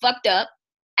did was fucked up.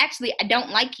 Actually, I don't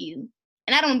like you.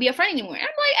 And I don't want to be a friend anymore. And I'm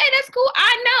like, hey, that's cool.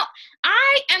 I know.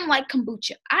 I am like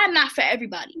kombucha. I'm not for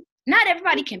everybody. Not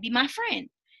everybody can be my friend.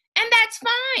 And that's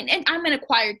fine. And I'm an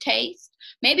acquired taste.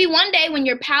 Maybe one day when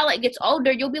your palate gets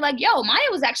older, you'll be like, yo,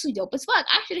 Maya was actually dope as fuck.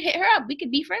 I should hit her up. We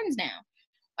could be friends now.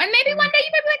 Or maybe one day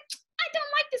you might be like, I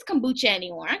don't like this kombucha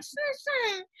anymore. I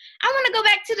want to go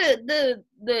back to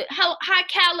the high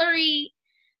calorie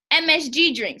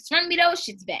MSG drinks. Run me those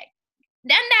shits back.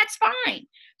 Then that's fine.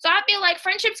 So I feel like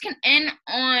friendships can end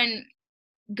on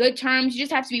good terms. You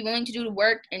just have to be willing to do the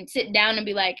work and sit down and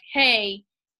be like, hey,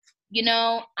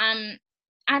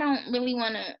 I don't really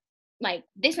want to, like,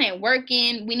 this ain't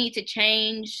working. We need to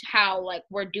change how, like,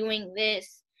 we're doing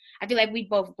this. I feel like we've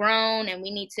both grown and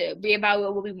we need to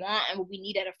reevaluate what we want and what we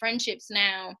need out of friendships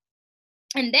now.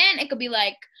 And then it could be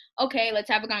like, okay,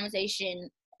 let's have a conversation.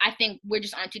 I think we're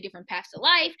just on two different paths of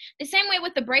life. The same way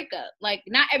with the breakup. Like,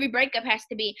 not every breakup has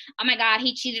to be, oh my God,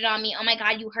 he cheated on me. Oh my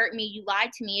God, you hurt me. You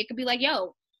lied to me. It could be like,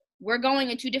 yo, we're going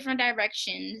in two different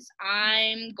directions.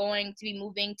 I'm going to be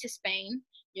moving to Spain.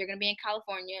 You're going to be in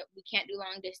California. We can't do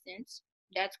long distance.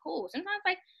 That's cool. Sometimes,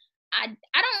 like, I don't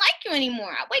like you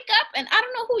anymore. I wake up and I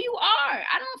don't know who you are.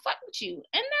 I don't fuck with you.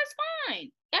 And that's fine.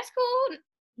 That's cool.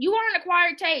 You are an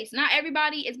acquired taste. Not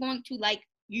everybody is going to like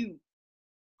you.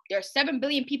 There are 7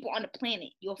 billion people on the planet.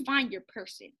 You'll find your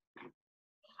person.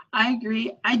 I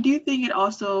agree. I do think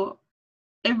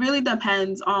it really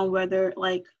depends on whether,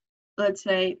 like, let's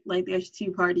say, like, there's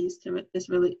two parties to this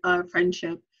really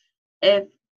friendship. If,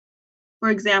 for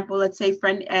example, let's say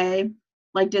friend A,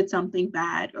 like, did something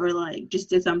bad or, like, just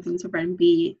did something to friend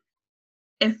B.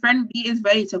 If friend B is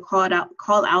ready to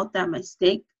call out that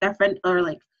mistake, that friend, or,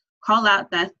 like, call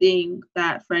out that thing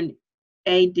that friend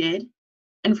A did,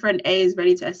 and friend A is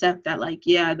ready to accept that, like,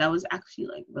 yeah, that was actually,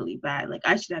 like, really bad. Like,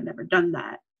 I should have never done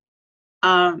that.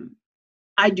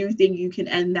 I do think you can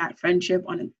end that friendship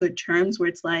on good terms where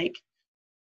it's like,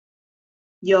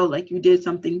 yo, like, you did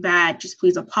something bad, just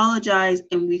please apologize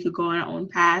and we could go on our own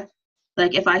path.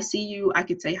 Like, if I see you, I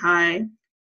could say hi,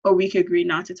 or we could agree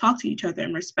not to talk to each other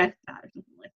and respect that or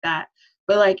something like that.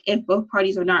 But, like, if both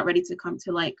parties are not ready to come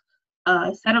to, like,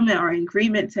 a settlement or an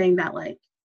agreement saying that, like,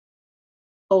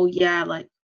 oh yeah, like,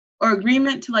 or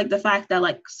agreement to, like, the fact that,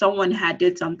 like, someone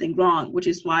did something wrong, which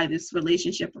is why this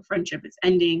relationship or friendship is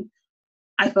ending,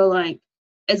 I feel like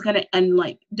it's going to end,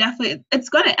 like, definitely, it's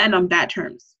going to end on bad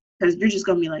terms. Because you're just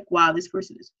going to be like, wow, this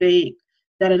person is fake,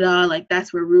 da-da-da. Like,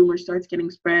 that's where rumors starts getting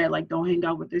spread. Like, don't hang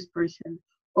out with this person.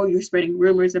 Or you're spreading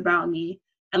rumors about me.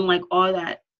 And, like, all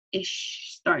that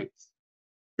ish starts,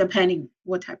 depending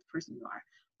what type of person you are.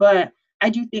 But I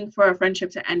do think for a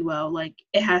friendship to end well, like,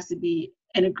 it has to be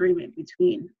an agreement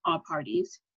between all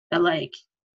parties. That, like,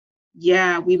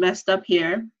 yeah, we messed up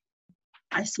here.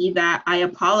 I see that. I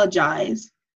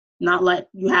apologize. Not like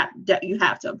you have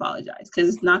to apologize,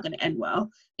 because it's not going to end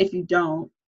well if you don't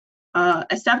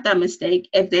accept that mistake.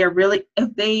 If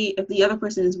the other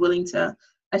person is willing to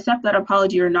accept that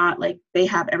apology or not, like, they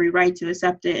have every right to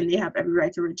accept it and they have every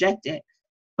right to reject it.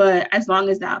 But as long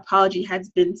as that apology has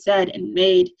been said and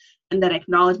made, and that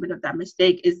acknowledgement of that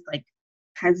mistake is, like,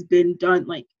 has been done,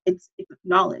 like, it's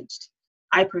acknowledged,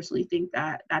 I personally think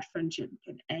that that friendship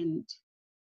can end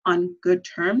on good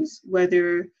terms,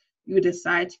 whether you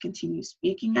decide to continue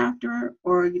speaking after,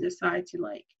 or you decide to,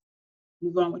 like,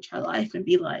 move on with your life and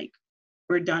be like,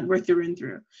 we're done, we're through and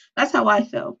through. That's how I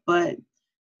feel. But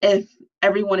if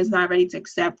everyone is not ready to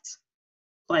accept,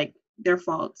 like, their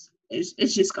faults, it's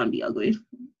just gonna be ugly.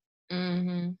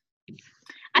 Mm-hmm.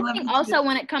 I think also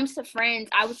when it comes to friends,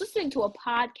 I was listening to a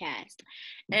podcast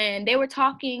and they were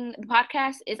talking. The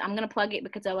podcast is, I'm going to plug it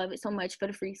because I love it so much for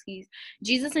the free skis.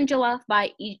 Jesus and Jollof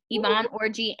by Yvonne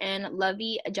Orji and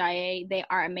Lovey Ajayi. They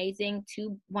are amazing.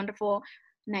 Two wonderful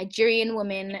Nigerian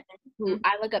women who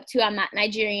I look up to. I'm not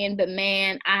Nigerian, but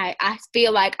man, I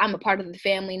feel like I'm a part of the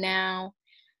family now.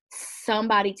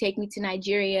 Somebody take me to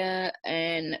Nigeria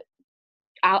and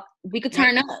we could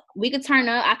turn up.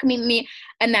 I could meet me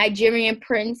a Nigerian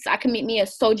prince. I could meet me a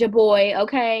soldier boy.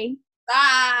 Okay.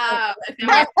 Stop.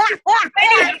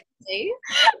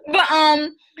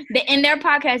 But in their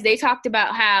podcast, they talked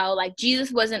about how like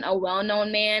Jesus wasn't a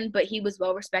well-known man, but he was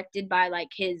well respected by like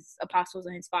his apostles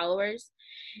and his followers.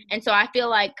 And so I feel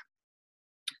like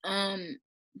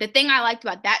the thing I liked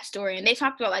about that story, and they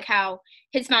talked about like how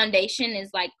his foundation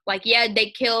is like yeah, they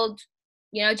killed.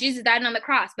 You know, Jesus died on the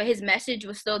cross, but his message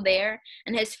was still there,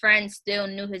 and his friends still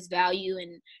knew his value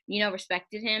and, you know,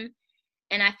 respected him.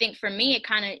 And I think for me, it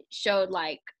kind of showed,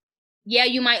 like, yeah,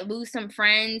 you might lose some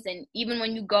friends, and even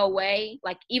when you go away,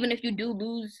 like, even if you do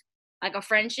lose, like, a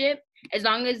friendship, as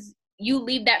long as you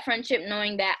leave that friendship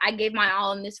knowing that I gave my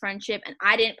all in this friendship, and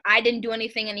I didn't do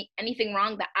anything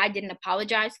wrong that I didn't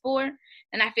apologize for,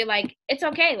 and I feel like it's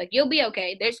okay. Like, you'll be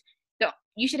okay.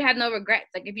 You should have no regrets.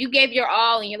 Like, if you gave your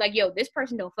all and you're like, yo, this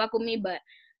person don't fuck with me, but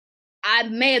I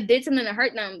may have did something to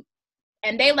hurt them,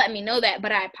 and they let me know that,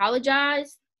 but I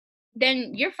apologize,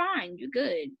 then you're fine. You're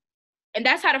good. And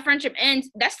that's how the friendship ends.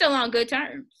 That's still on good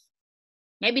terms.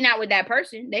 Maybe not with that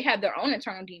person. They have their own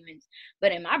internal demons.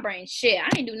 But in my brain, shit, I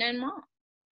ain't do nothing wrong.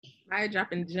 I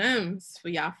dropping gems for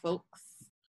y'all folks.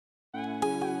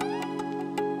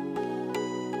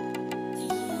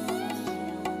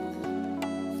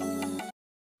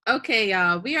 Okay,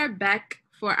 y'all, we are back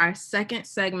for our second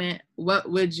segment, What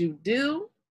Would You Do?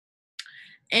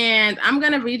 And I'm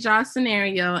going to read y'all a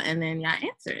scenario and then y'all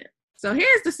answer it. So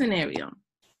here's the scenario.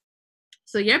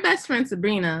 So your best friend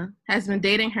Sabrina has been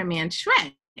dating her man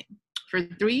Trey for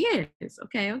 3 years.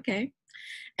 Okay.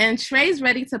 And Trey's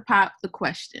ready to pop the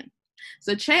question.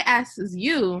 So Trey asks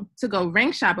you to go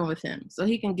ring shopping with him so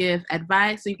he can give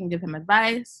advice, so you can give him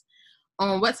advice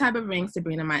on what type of ring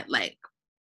Sabrina might like.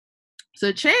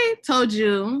 So Trey told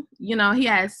you, you know, he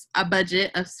has a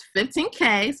budget of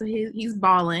 $15K, so he's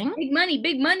balling.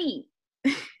 Big money.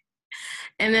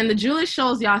 And then the jeweler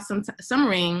shows y'all some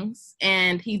rings,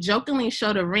 and he jokingly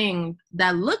showed a ring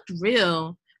that looked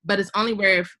real, but it's only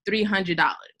worth $300.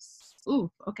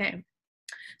 Ooh, okay.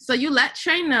 So you let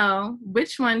Trey know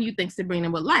which one you think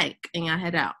Sabrina would like, and y'all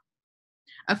head out.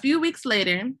 A few weeks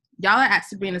later, y'all are at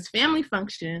Sabrina's family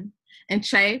function, and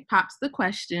Trey pops the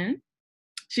question.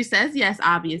 She says yes,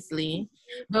 obviously,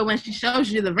 but when she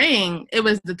shows you the ring, it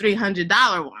was the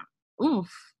 $300 one. Oof.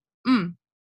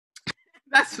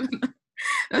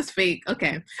 That's fake.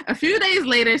 Okay. A few days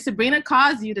later, Sabrina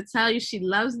calls you to tell you she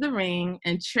loves the ring,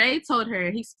 and Trey told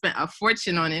her he spent a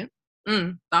fortune on it.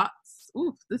 Thoughts?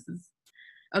 Oof, this is...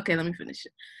 Okay, let me finish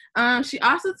it. She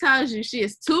also tells you she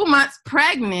is 2 months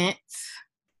pregnant,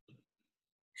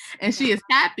 and she is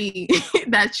happy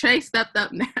that Trey stepped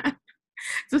up now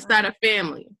to start a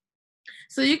family.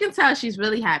 So you can tell she's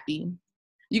really happy.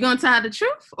 You gonna tell her the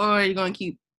truth, or you gonna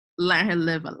keep letting her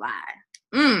live a lie?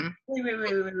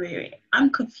 Wait. I'm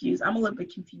confused. I'm a little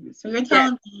bit confused. So you're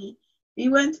telling me we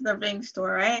went to the ring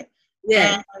store, right?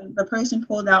 Yeah. And the person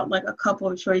pulled out like a couple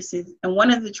of choices, and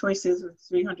one of the choices was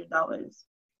 $300.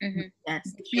 Mm-hmm.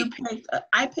 Yes.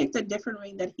 I picked a different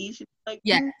ring that he should like.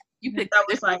 Yeah. You picked that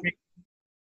was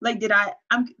like did I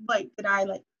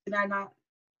not?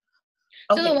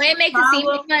 Okay, so the way it makes it seem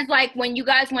is like when you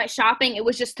guys went shopping, it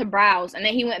was just to browse, and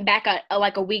then he went back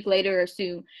like a week later or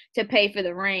two to pay for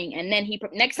the ring, and then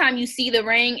next time you see the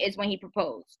ring is when he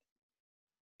proposed.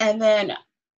 And then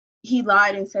he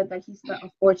lied and said that he spent a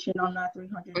fortune on that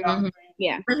 $300 ring.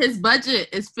 Yeah, but his budget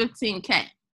is $15K,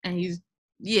 and he's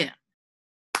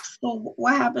So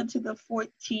what happened to the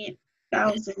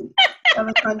 $14,700?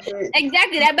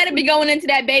 Exactly, that better be going into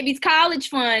that baby's college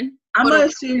fund. I'm gonna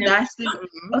assume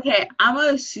I'm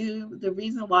gonna assume the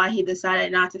reason why he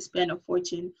decided not to spend a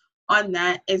fortune on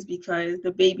that is because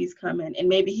the baby's coming, and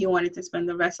maybe he wanted to spend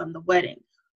the rest on the wedding.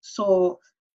 So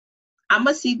I'm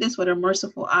gonna see this with a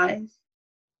merciful eyes.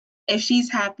 If she's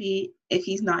happy, if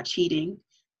he's not cheating,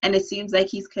 and it seems like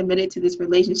he's committed to this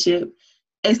relationship,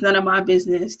 it's none of my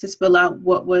business to spill out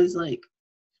what was like.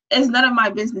 It's none of my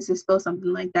business to spill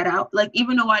something like that out. Like,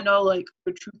 even though I know like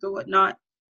the truth or whatnot,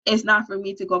 it's not for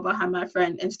me to go behind my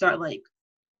friend and start like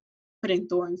putting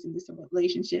thorns in this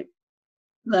relationship.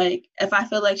 Like, if I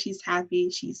feel like she's happy,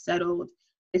 she's settled,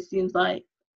 it seems like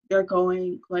they're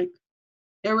going like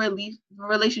their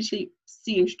relationship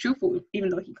seems truthful, even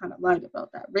though he kind of lied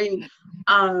about that ring.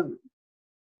 And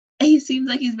he seems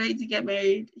like he's ready to get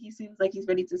married. He seems like he's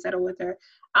ready to settle with her.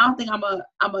 I don't think I'm a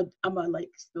like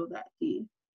spill that tea.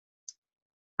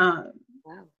 Wow,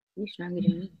 you stronger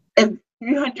than me. If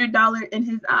 $300 in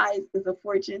his eyes is a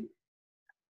fortune.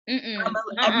 No,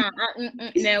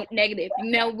 negative.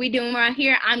 No, we doing right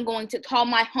here. I'm going to call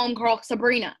my homegirl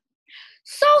Sabrina.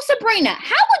 So Sabrina,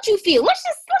 how would you feel? Let's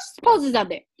just pose this out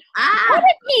there. What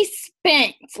if he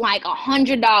spent like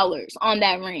 $100 on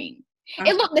that ring?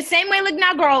 It looked the same way. Look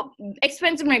now, girl,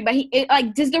 expensive ring, but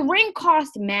does the ring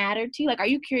cost matter to you? Like, are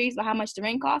you curious about how much the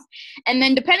ring costs? And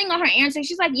then depending on her answer,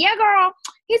 she's like, yeah, girl.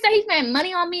 He said he spent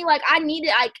money on me. Like, I need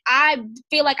it. Like, I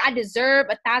feel like I deserve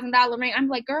 $1,000 ring. I'm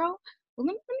like, girl, well,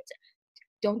 let me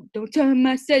don't tell him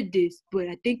I said this, but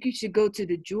I think you should go to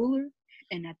the jeweler,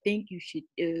 and I think you should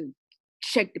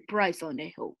check the price on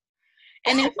that hoe.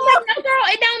 And then she's like, no, girl,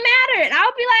 it don't matter. And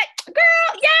I'll be like,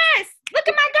 girl, yes. Look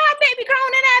at my god baby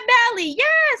growing in that belly.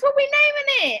 Yes, what we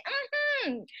naming it?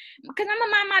 Because I'm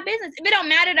gonna mind my business. If it don't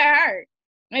matter to her,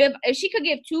 if she could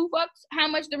give 2 fucks how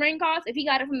much the ring costs, if he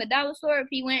got it from the dollar store, if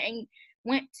he went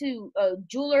to a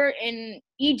jeweler in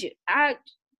Egypt,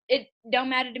 it don't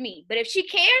matter to me. But if she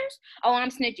cares, I'm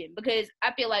snitching, because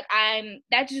I feel like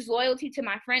that's just loyalty to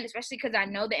my friend, especially because I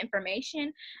know the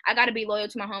information. I got to be loyal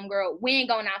to my homegirl. We ain't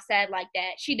going outside like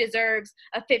that. She deserves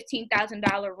a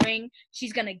 $15,000 ring.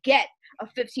 She's going to get a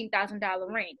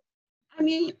 $15,000 ring. I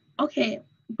mean, okay.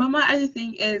 But my other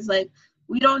thing is, like,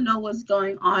 we don't know what's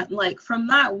going on. Like, from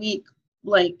that week,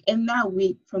 like, in that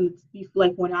week, from,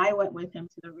 like, when I went with him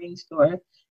to the ring store,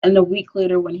 and the week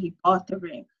later when he bought the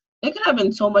ring, it could have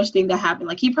been so much thing that happened.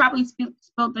 Like, she probably spilled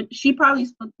the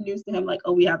news to him, like,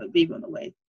 oh, we have a baby on the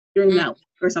way during that week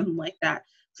or something like that.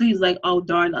 So he's like, oh,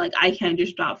 darn, like, I can't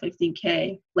just drop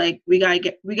 $15K. Like, we gotta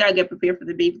get prepared for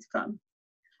the baby to come.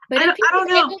 But if I don't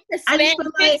know. To spend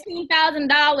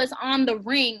 $15,000 on the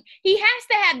ring, he has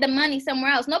to have the money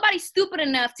somewhere else. Nobody's stupid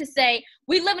enough to say,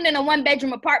 we living in a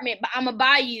 1-bedroom apartment, but I'm gonna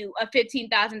buy you a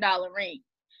 $15,000 ring.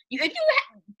 If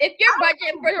your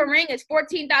budget for a ring is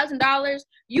 $14,000,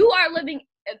 you are living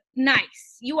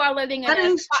nice. You are living in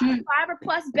a 5 or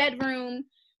plus bedroom.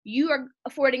 You are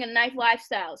affording a nice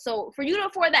lifestyle. So for you to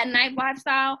afford that nice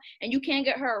lifestyle and you can't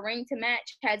get her a ring to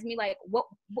match has me like, what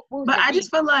but I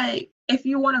just feel like if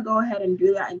you want to go ahead and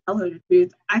do that and tell her the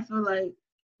truth, I feel like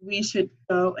we should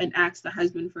go and ask the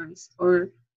husband first,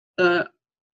 or the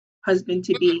husband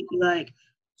to be like,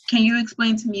 can you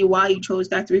explain to me why you chose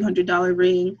that $300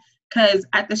 ring? Because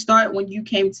at the start, when you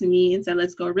came to me and said,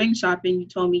 let's go ring shopping, you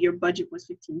told me your budget was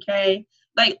 $15K.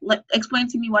 Like, explain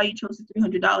to me why you chose the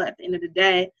 $300 at the end of the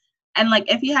day. And, like,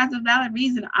 if he has a valid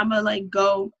reason, I'm going to, like,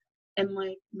 go and,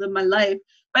 like, live my life.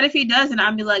 But if he doesn't,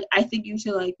 I'm be like, I think you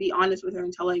should, like, be honest with her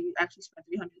and tell her you actually spent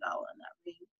 $300 on that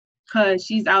ring. Because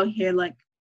she's out here, like,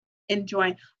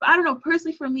 enjoying. But I don't know.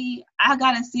 Personally, for me, I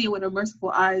got to see it with her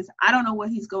merciful eyes. I don't know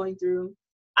what he's going through.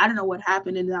 I don't know what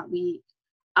happened in that week.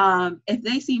 If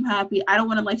they seem happy, I don't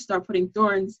want to, like, start putting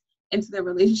thorns into their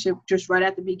relationship just right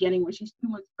at the beginning when she's 2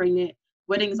 months pregnant,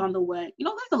 wedding's on the way. You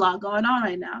know, there's a lot going on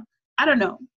right now. I don't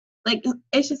know. Like,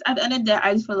 it's just, at the end of the day,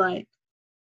 I just feel like,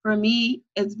 for me,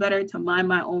 it's better to mind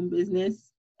my own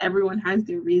business. Everyone has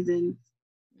their reasons.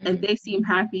 If they seem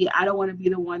happy, I don't want to be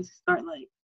the one to start, like,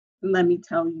 let me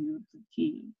tell you the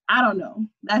tea. I don't know.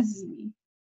 That's just me.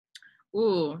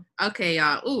 Ooh, okay,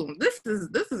 y'all. Ooh, this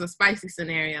is a spicy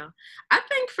scenario. I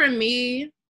think for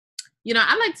me, you know,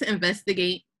 I like to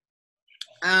investigate.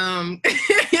 Because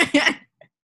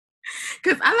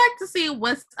I like to see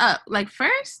what's up. Like,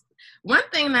 first, one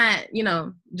thing that, you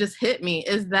know, just hit me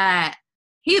is that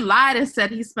he lied and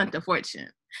said he spent a fortune.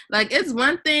 Like, it's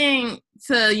one thing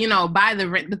to, you know, buy the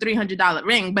 $300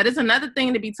 ring, but it's another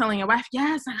thing to be telling your wife,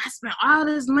 yes, I spent all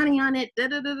this money on it,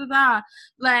 da-da-da-da-da.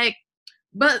 Like,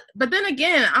 but then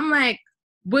again, I'm like,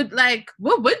 what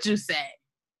would you say?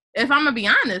 If I'm gonna be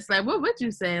honest, like, what would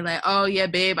you say? Like, oh yeah,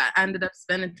 babe, I ended up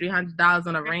spending $300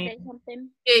 on a ring.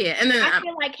 Yeah. And then I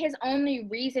feel like his only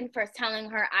reason for telling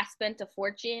her I spent a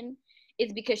fortune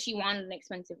is because she wanted an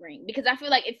expensive ring. Because I feel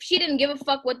like if she didn't give a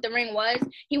fuck what the ring was,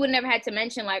 he would never had to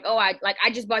mention like, oh, I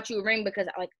just bought you a ring because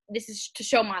like this is to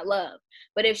show my love.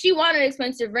 But if she wanted an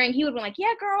expensive ring, he would be like,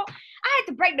 yeah, girl, I had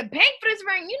to break the bank for this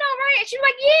ring, you know, right? And she was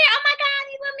like, yeah, oh my God,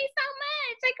 he love me so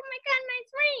much. Like, oh my God,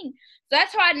 nice ring. So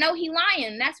that's how I know he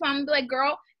lying. That's why I'm gonna be like,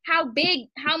 girl, how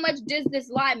much does this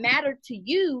lie matter to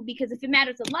you? Because if it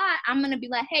matters a lot, I'm gonna be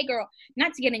like, hey girl,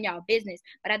 not to get in y'all business,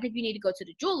 but I think you need to go to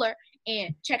the jeweler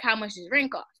and check how much this ring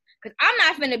costs. Because I'm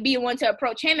not gonna be the one to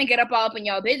approach him and get all up in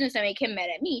y'all business and make him mad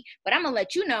at me. But I'm gonna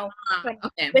let you know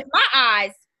with my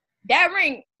eyes, That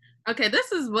ring. Okay,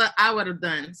 this is what I would have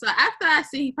done. So after I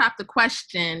see he popped the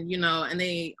question, and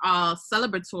they all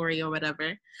celebratory or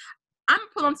whatever, I'm gonna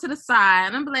pull him to the side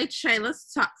and I'm be like, Trey,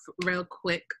 let's talk real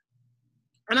quick.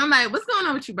 And I'm like, what's going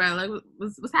on with you, bro? Like,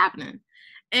 what's happening?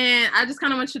 And I just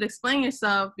kind of want you to explain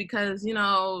yourself because,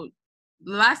 the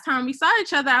last time we saw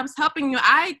each other, I was helping you.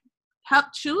 I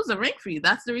helped choose a ring for you.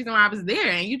 That's the reason why I was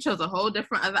there. And you chose a whole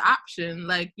different other option.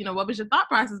 Like, what was your thought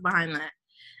process behind that?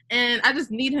 And I just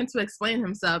need him to explain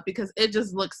himself because it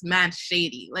just looks mad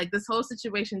shady. Like, this whole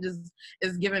situation just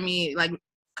is giving me, like, a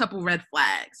couple red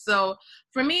flags. So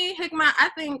for me, Hikmah,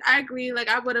 I think I agree. Like,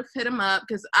 I would have hit him up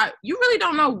because you really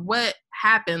don't know what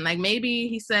happened. Like, maybe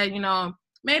he said,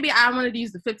 maybe I wanted to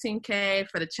use the $15K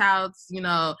for the child's,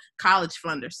 college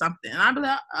fund or something. And I'd be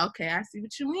like, okay, I see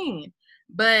what you mean.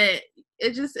 But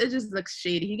it just looks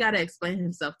shady. He got to explain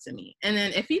himself to me. And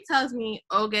then if he tells me,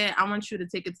 okay, I want you to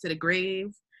take it to the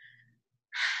grave.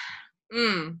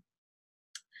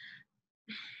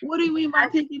 What do you mean by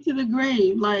take it to the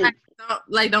grave?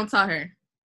 Don't tell her.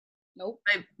 Nope.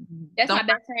 That's my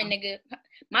best friend, nigga.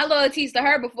 My loyalty is to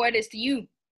her before it is to you.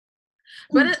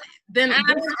 But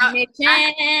if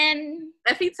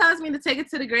he tells me to take it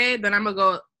to the grave, then I'm gonna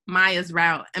go Maya's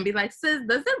route and be like, sis,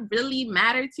 does it really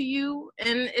matter to you?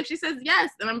 And if she says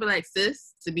yes, then I'm be like,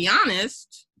 sis, to be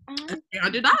honest,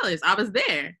 $300. I was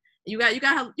there. You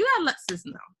gotta let sis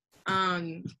know.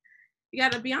 You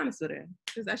gotta be honest with her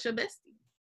because that's your bestie.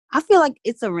 I feel like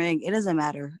it's a ring. It doesn't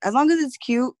matter as long as it's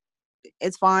cute.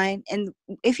 It's fine. And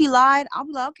if he lied, I'll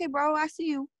be like, okay, bro, I see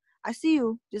you.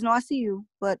 Just know I see you,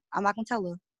 but I'm not gonna tell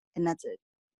her, and that's it.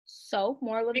 So,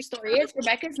 moral of the story is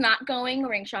Rebecca's not going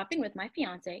ring shopping with my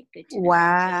fiance. Good to know.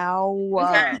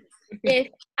 Wow. If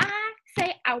I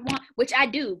say I want, which I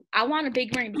do, I want a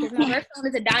big ring because my birthstone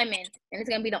is a diamond, and it's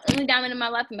gonna be the only diamond in my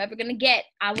life I'm ever gonna get.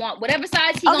 I want whatever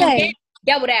size he gonna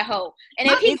get with that hoe. And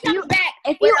if he comes back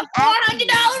with a $400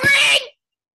 ring,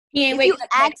 he ain't waiting. If you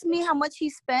ask me how much he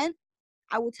spent,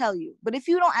 I will tell you. But if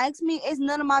you don't ask me, it's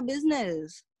none of my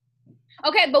business.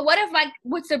 Okay, but what if, like,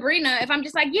 with Sabrina, if I'm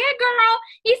just like, yeah, girl,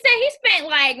 he said he spent,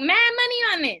 like, mad money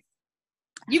on this.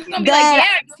 You gonna be like,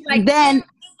 yeah. Like, then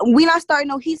we not starting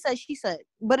no he said, she said.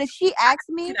 But if she asks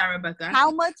me how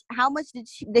much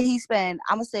did he spend,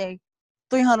 I'm going to say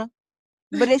 $300.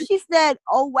 But if she said,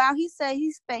 oh, wow, he said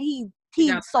he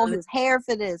sold his hair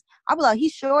for this, I'll be like, he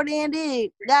sure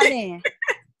did. Got in.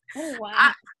 Oh,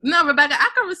 wow. No, Rebecca, I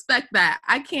can respect that.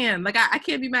 I can. Like, I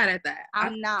can't be mad at that.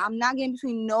 I'm not getting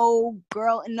between no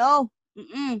girl and no.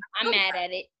 I'm mad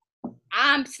at it.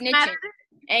 I'm snitching.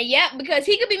 And yeah, because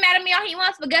he could be mad at me all he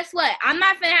wants, but guess what? I'm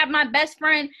not finna have my best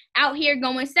friend out here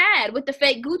going sad with the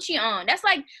fake Gucci on. That's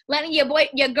like letting your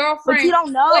girlfriend, but you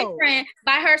don't know. Boyfriend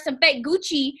buy her some fake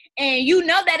Gucci, and you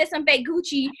know that it's some fake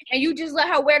Gucci, and you just let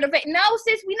her wear the fake. No,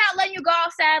 sis, we not letting you go all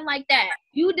sad like that.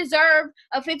 You deserve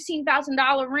a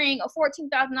 $15,000 ring, a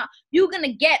 $14,000. You're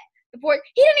gonna get. He didn't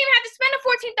even have to spend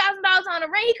 $14,000 on a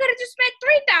ring. He could have just spent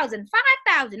 $3,000,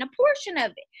 $5,000, a portion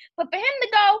of it. But for him to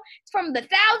go from the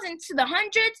thousands to the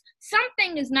hundreds,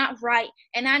 something is not right,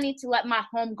 and I need to let my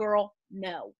homegirl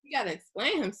know. You gotta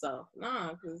explain himself,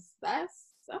 because that's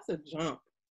a jump.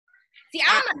 See,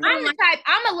 I'm the type.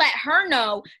 I'm gonna let her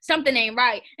know something ain't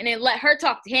right, and then let her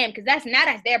talk to him, because that's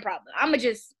their problem. I'm gonna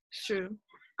just true.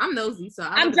 I'm nosy, so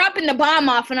I'm dropping the bomb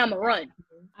off, and I'm gonna run.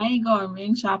 I ain't going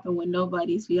ring shopping with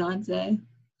nobody's fiance.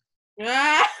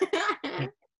 Wow,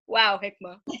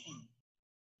 Hikmah.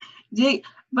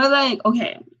 But like,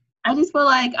 okay, I just feel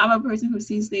like I'm a person who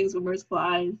sees things with merciful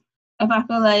eyes. If I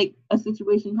feel like a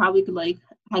situation probably could like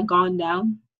had gone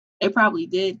down, it probably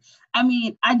did. I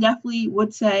mean, I definitely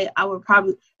would say I would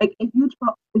probably like if you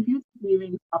took me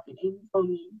ring shopping and you told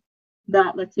me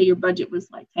that, let's say your budget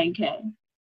was like $10K,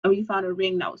 and you found a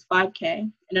ring that was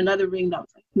 $5K and another ring that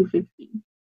was like $250.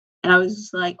 And I was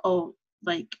just like, oh,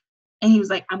 like, and he was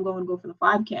like, I'm going to go for the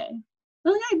 $5K. I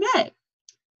was like, I bet.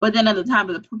 But then at the time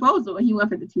of the proposal, when he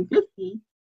went for the $250, I'm going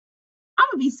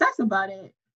to be sus about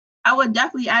it. I would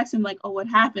definitely ask him, like, oh, what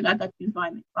happened? I thought you'd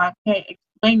find like $5K.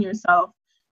 Explain yourself.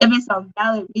 If it's a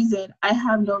valid reason, I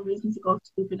have no reason to go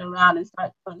snooping around and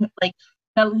start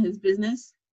telling his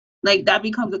business. Like, that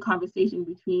becomes a conversation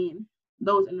between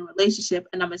those in the relationship,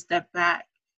 and I'm going to step back.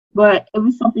 But if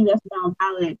it's something that's not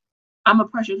valid, I'm going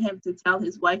to pressure him to tell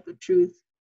his wife the truth.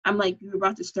 I'm like, you're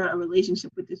about to start a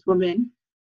relationship with this woman.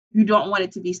 You don't want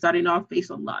it to be starting off based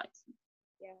on lies.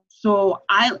 Yeah. So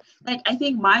I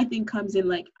think my thing comes in,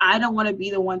 like, I don't want to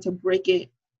be the one to break it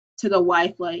to the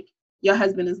wife, like, your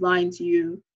husband is lying to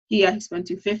you. He actually spent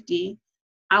 $250.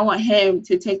 I want him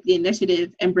to take the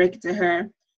initiative and break it to her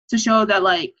to show that,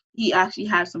 like, he actually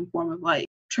has some form of, like,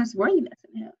 trustworthiness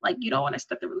in him. Like, you don't want to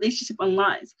start the relationship on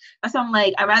lies. That's why I'm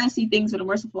like, I'd rather see things with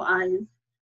merciful eyes.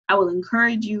 I will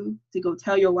encourage you to go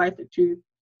tell your wife the truth,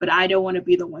 but I don't want to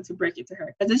be the one to break it to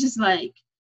her. Because it's just like,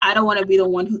 I don't want to be the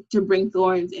one to bring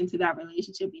thorns into that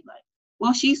relationship. Be like,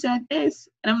 well, she said this.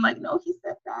 And I'm like, no, he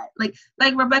said that.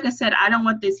 Like Rebecca said, I don't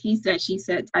want this he said, she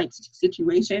said type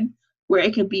situation where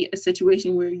it could be a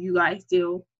situation where you guys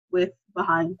deal with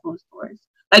behind closed doors.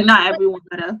 Like, not everyone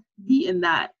gotta be in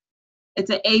that. It's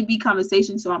an A-B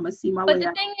conversation, so I'm gonna see my way out. But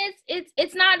the thing is,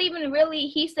 it's not even really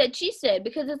he said, she said,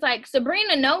 because it's like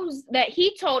Sabrina knows that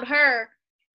he told her,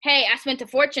 hey, I spent a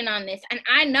fortune on this, and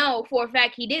I know for a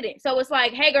fact he didn't. So it's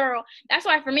like, hey, girl, that's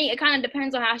why for me, it kind of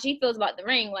depends on how she feels about the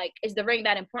ring. Like, is the ring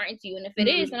that important to you? And if it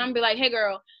is, then I'm gonna be like, hey,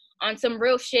 girl, on some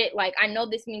real shit, like, I know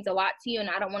this means a lot to you, and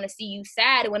I don't want to see you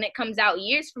sad when it comes out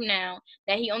years from now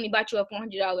that he only bought you a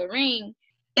 $400 ring.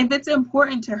 If it's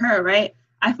important to her, right,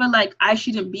 I feel like I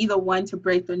shouldn't be the one to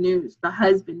break the news. The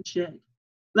husband should.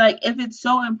 Like, if it's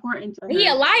so important to her. He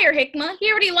a liar, Hikmah.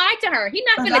 He already lied to her. He's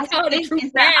not going to tell her the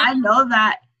truth now. I know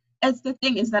that. It's the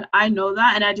thing is that I know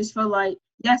that, and I just feel like,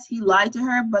 yes, he lied to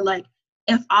her, but, like,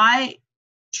 if I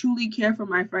truly care for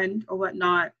my friend or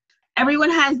whatnot, everyone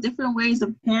has different ways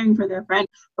of caring for their friend.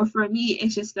 But for me,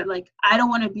 it's just that, like, I don't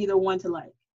want to be the one to,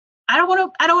 like, I don't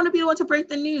want to be the one to break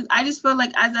the news. I just feel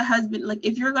like as a husband, like,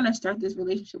 if you're gonna start this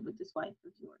relationship with this wife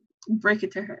of yours, break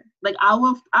it to her. Like, I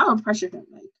will pressure him.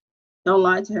 Like, don't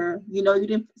lie to her. You know, you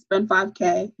didn't spend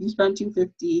 $5,000. You spent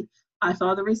 $250. I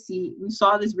saw the receipt. We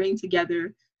saw this ring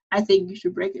together. I think you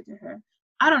should break it to her.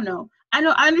 I don't know.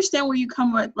 I understand where you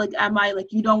come with, like,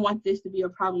 you don't want this to be a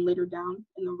problem later down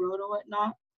in the road or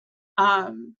whatnot.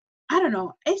 I don't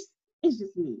know. It's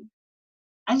just me.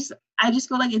 I just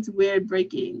feel like it's weird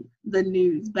breaking the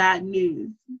news, bad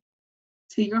news,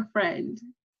 to your friend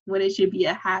when it should be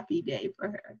a happy day for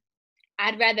her.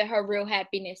 I'd rather her real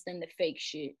happiness than the fake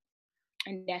shit.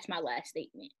 And that's my last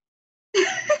statement.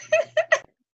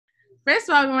 First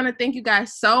of all, we want to thank you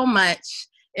guys so much.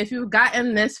 If you've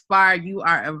gotten this far, you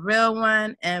are a real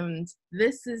one. And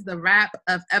this is the wrap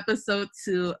of episode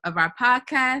 2 of our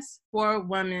podcast, 4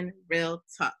 Women Real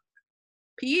Talk.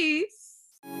 Peace.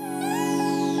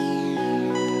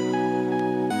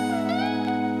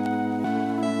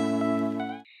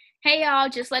 Hey y'all,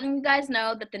 just letting you guys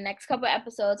know that the next couple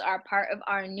episodes are part of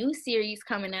our new series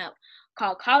coming up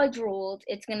called College Rules.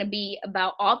 It's going to be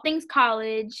about all things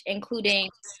college, including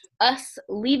us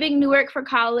leaving Newark for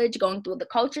college, going through the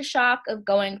culture shock of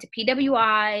going to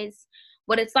PWIs,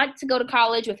 what it's like to go to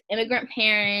college with immigrant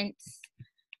parents,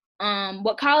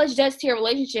 what college does to your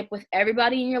relationship with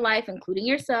everybody in your life, including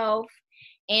yourself,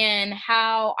 and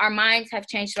how our minds have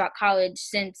changed about college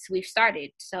since we've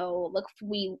started. So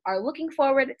we are looking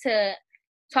forward to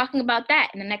talking about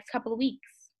that in the next couple of weeks.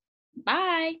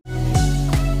 Bye.